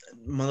there,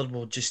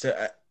 Motherwell just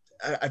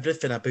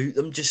everything about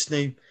them just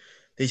now,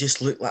 they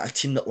just look like a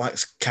team that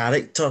lacks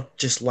character,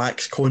 just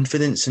lacks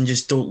confidence, and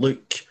just don't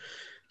look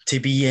to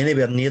be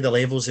anywhere near the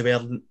levels they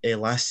were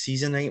last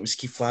season. I think it was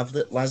Keith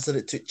Lasler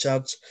that took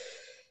charge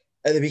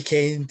at the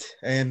weekend.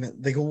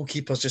 The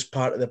goalkeeper's just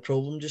part of the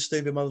problem just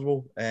now with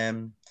Motherwell.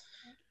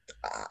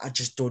 I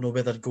just don't know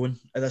where they're going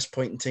at this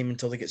point in time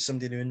until they get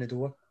somebody new in the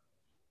door.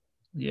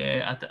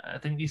 Yeah, I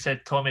think you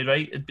said Tommy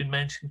Wright had been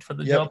mentioned for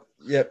the job.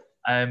 Yep.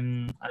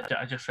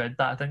 I just read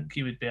that. I think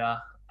he would be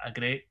a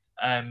great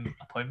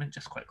appointment,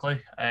 just quickly.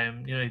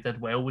 He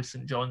did well with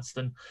St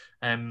Johnstone.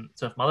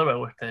 So if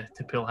Motherwell were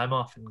to pull him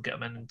off and get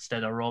him in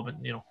instead of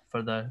Robin,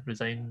 for the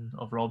resign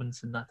of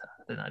Robinson, I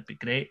think that'd be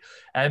great.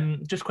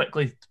 Just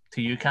quickly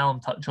to you, Callum,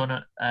 touch on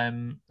it.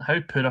 How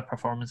poor a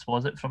performance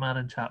was it from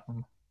Aaron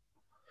Chapman?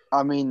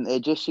 I mean,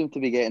 it just seemed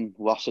to be getting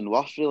worse and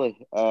worse, really.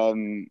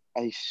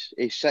 He's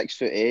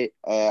 6'8".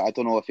 I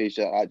don't know if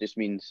that just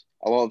means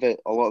a lot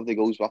of the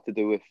goals were to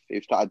do with he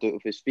was trying to do it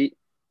with his feet.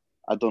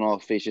 I don't know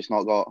if he just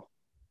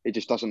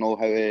doesn't know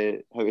how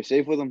to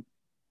save with them.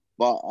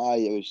 But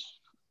it was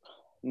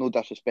no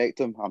disrespect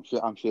to him.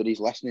 I'm sure he's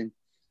listening.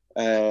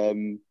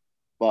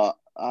 But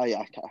how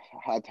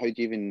do you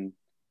even?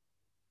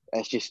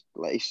 It's just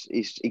like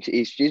he's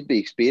just be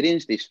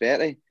experienced. He's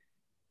 30.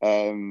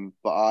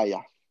 But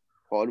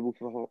horrible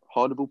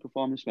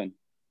performance, man.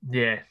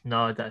 Yeah,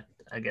 no,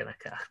 again, I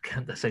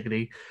can't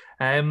disagree.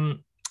 I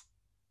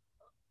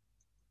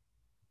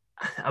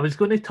was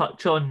going to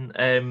touch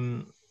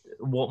on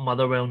what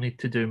Motherwell need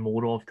to do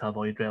more of to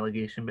avoid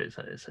relegation, but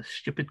it's a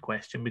stupid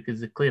question, because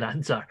the clear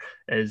answer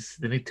is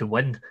they need to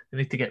win. They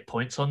need to get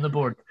points on the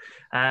board.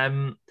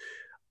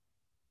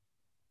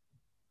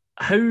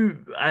 I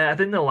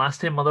think the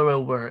last time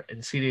Motherwell were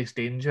in serious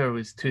danger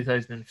was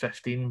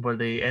 2015, where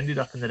they ended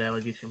up in the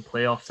relegation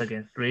playoffs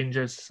against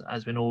Rangers.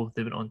 As we know,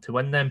 they went on to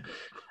win them.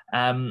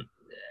 A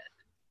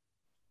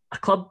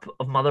club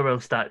of Motherwell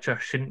stature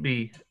shouldn't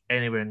be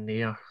anywhere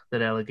near the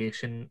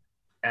relegation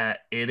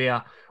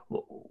area.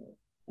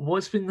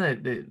 What's been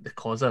the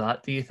cause of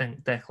that, do you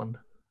think, Declan?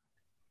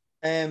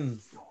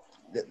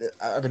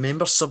 I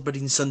remember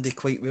Submarine Sunday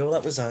quite well.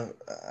 That was a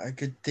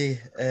good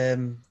day.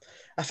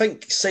 I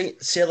think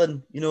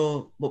selling,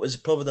 what was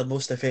probably their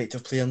most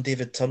effective player,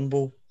 David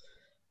Turnbull,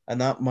 and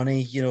that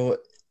money,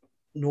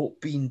 not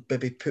being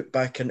maybe put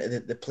back into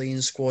the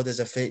playing squad as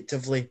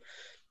effectively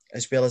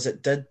as well as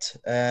it did.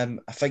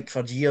 I think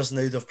for years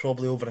now they've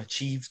probably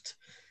overachieved.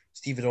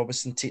 Stevie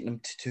Robinson taking them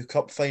to 2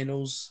 cup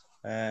finals,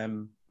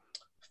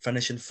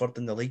 finishing third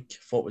in the league,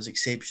 thought was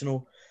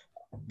exceptional.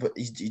 But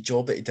his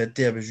job that he did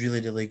there was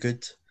really, really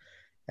good.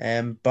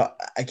 But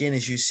again,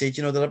 as you said,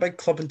 they're a big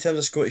club in terms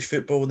of Scottish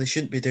football, and they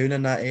shouldn't be down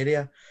in that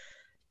area.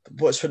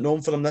 What's went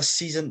on for them this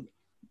season?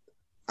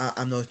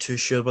 I'm not too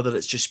sure whether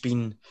it's just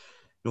been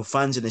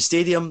fans in the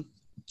stadium,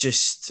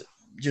 just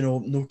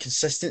no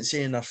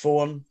consistency in their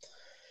form.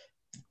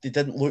 They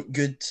didn't look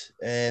good.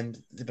 They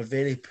were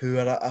very poor.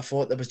 I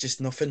thought there was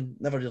just nothing,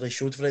 never really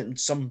showed for it. And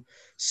some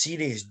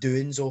serious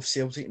doings of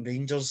Celtic and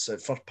Rangers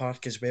at Fir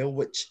Park as well,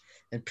 which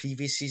in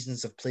previous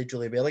seasons have played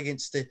really well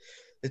against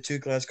the two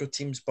Glasgow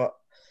teams. But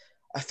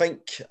I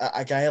think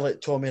a guy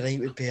like Tommy Wright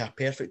would be a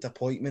perfect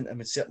appointment and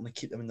would certainly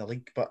keep them in the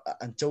league. But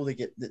until they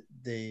get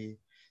the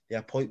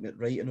appointment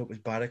right, I know it was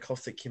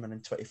Barracuff that came in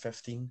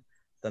 2015,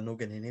 they're not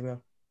going anywhere.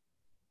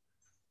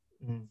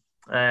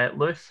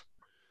 Lewis?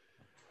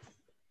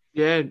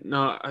 Yeah,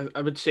 no,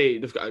 I would say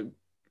they've got a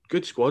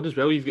good squad as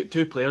well. You've got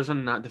two players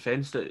in that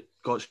defence that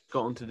got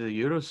Scotland to the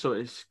Euros, so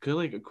it's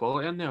clearly good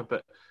quality in there.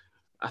 But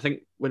I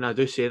think when I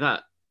do say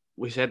that,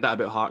 we said that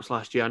about Hearts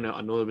last year. I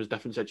know there was a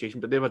different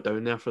situation, but they were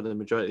down there for the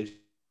majority of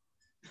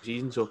the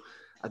season, so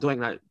I don't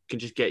think that can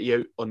just get you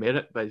out on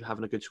merit by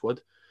having a good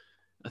squad.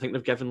 I think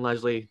they've given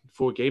Leslie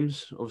 4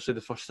 games. Obviously,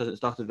 the first hasn't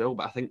started well,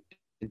 but I think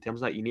in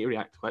terms of that, you need to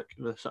react quick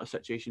with this sort of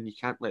situation. You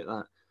can't let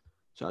that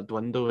sort of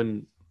dwindle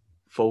and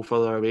fall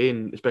further away,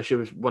 and especially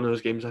with one of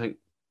those games, I think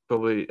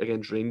probably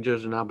against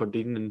Rangers and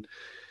Aberdeen, and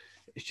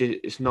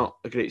it's not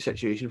a great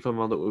situation for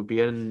them that will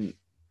be in.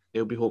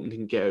 They'll be hoping they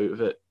can get out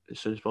of it as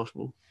soon as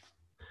possible.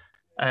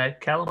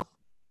 Callum?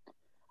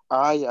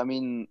 I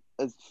mean,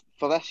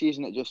 for this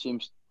season, it just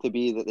seems to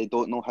be that they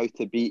don't know how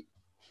to beat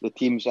the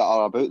teams that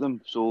are about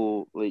them.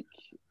 So, like,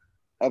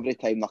 every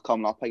time they're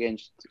coming up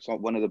against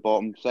one of the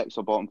bottom 6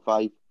 or bottom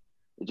 5,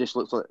 it just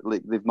looks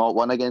like they've not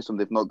won against them.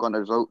 They've not got a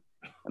result.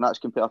 And that's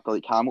compared to,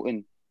 like,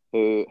 Hamilton,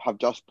 who have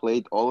just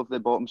played all of the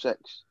bottom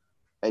 6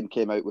 and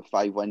came out with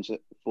 4 wins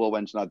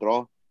and a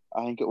draw,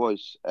 I think it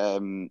was.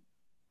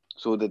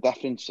 So the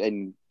difference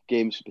in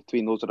games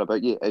between those that are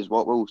about you is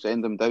what will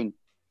send them down.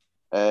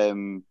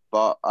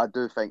 But I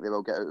do think they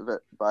will get out of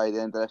it by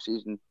the end of this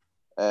season.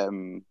 I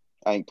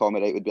think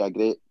Tommy Wright would be a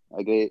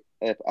great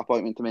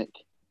appointment to make,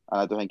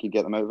 and I do think he'd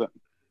get them out of it.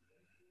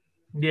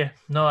 Yeah,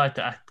 no,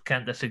 I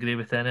can't disagree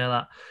with any of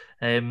that.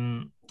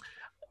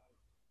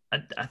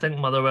 I think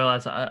Motherwell,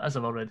 as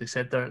I've already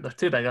said, they're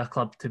too big a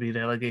club to be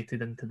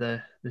relegated into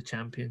the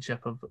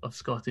Championship of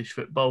Scottish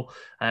football,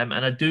 and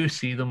I do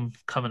see them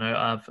coming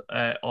out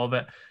of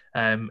it.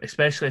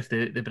 Especially if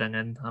they bring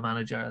in a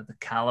manager of the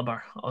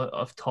calibre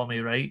of Tommy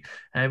Wright.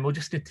 We'll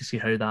just need to see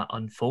how that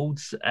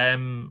unfolds.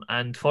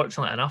 And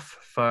fortunately enough,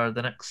 for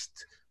the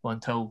next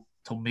until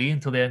May,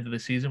 until the end of the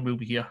season, we'll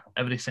be here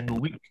every single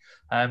week.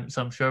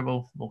 So I'm sure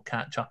we'll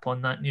catch up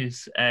on that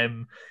news.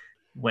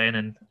 When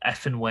it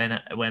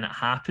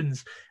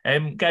happens.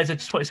 Guys, I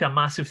just want to say a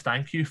massive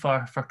thank you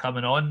for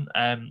coming on.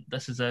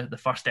 This is the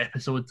first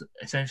episode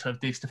essentially of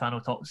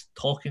DiStefanoTalks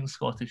talking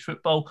Scottish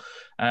football.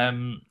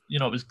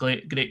 It was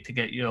great to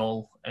get you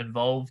all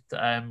involved. We've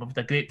had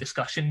a great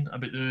discussion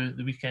about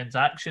the weekend's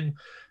action,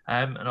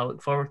 and I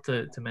look forward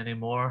to many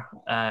more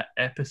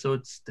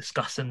episodes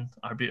discussing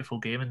our beautiful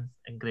game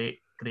in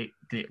great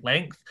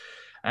length.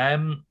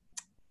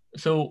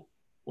 So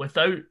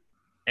without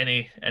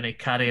any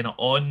carrying it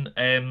on,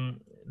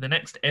 the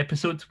next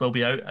episode will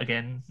be out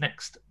again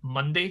next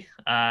Monday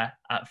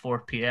at 4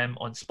 p.m.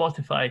 on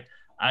Spotify,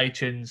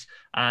 iTunes,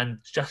 and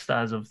just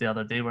as of the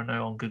other day, we're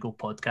now on Google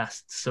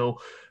Podcasts.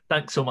 So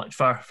thanks so much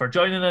for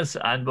joining us,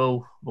 and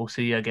we'll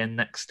see you again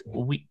next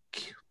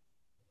week.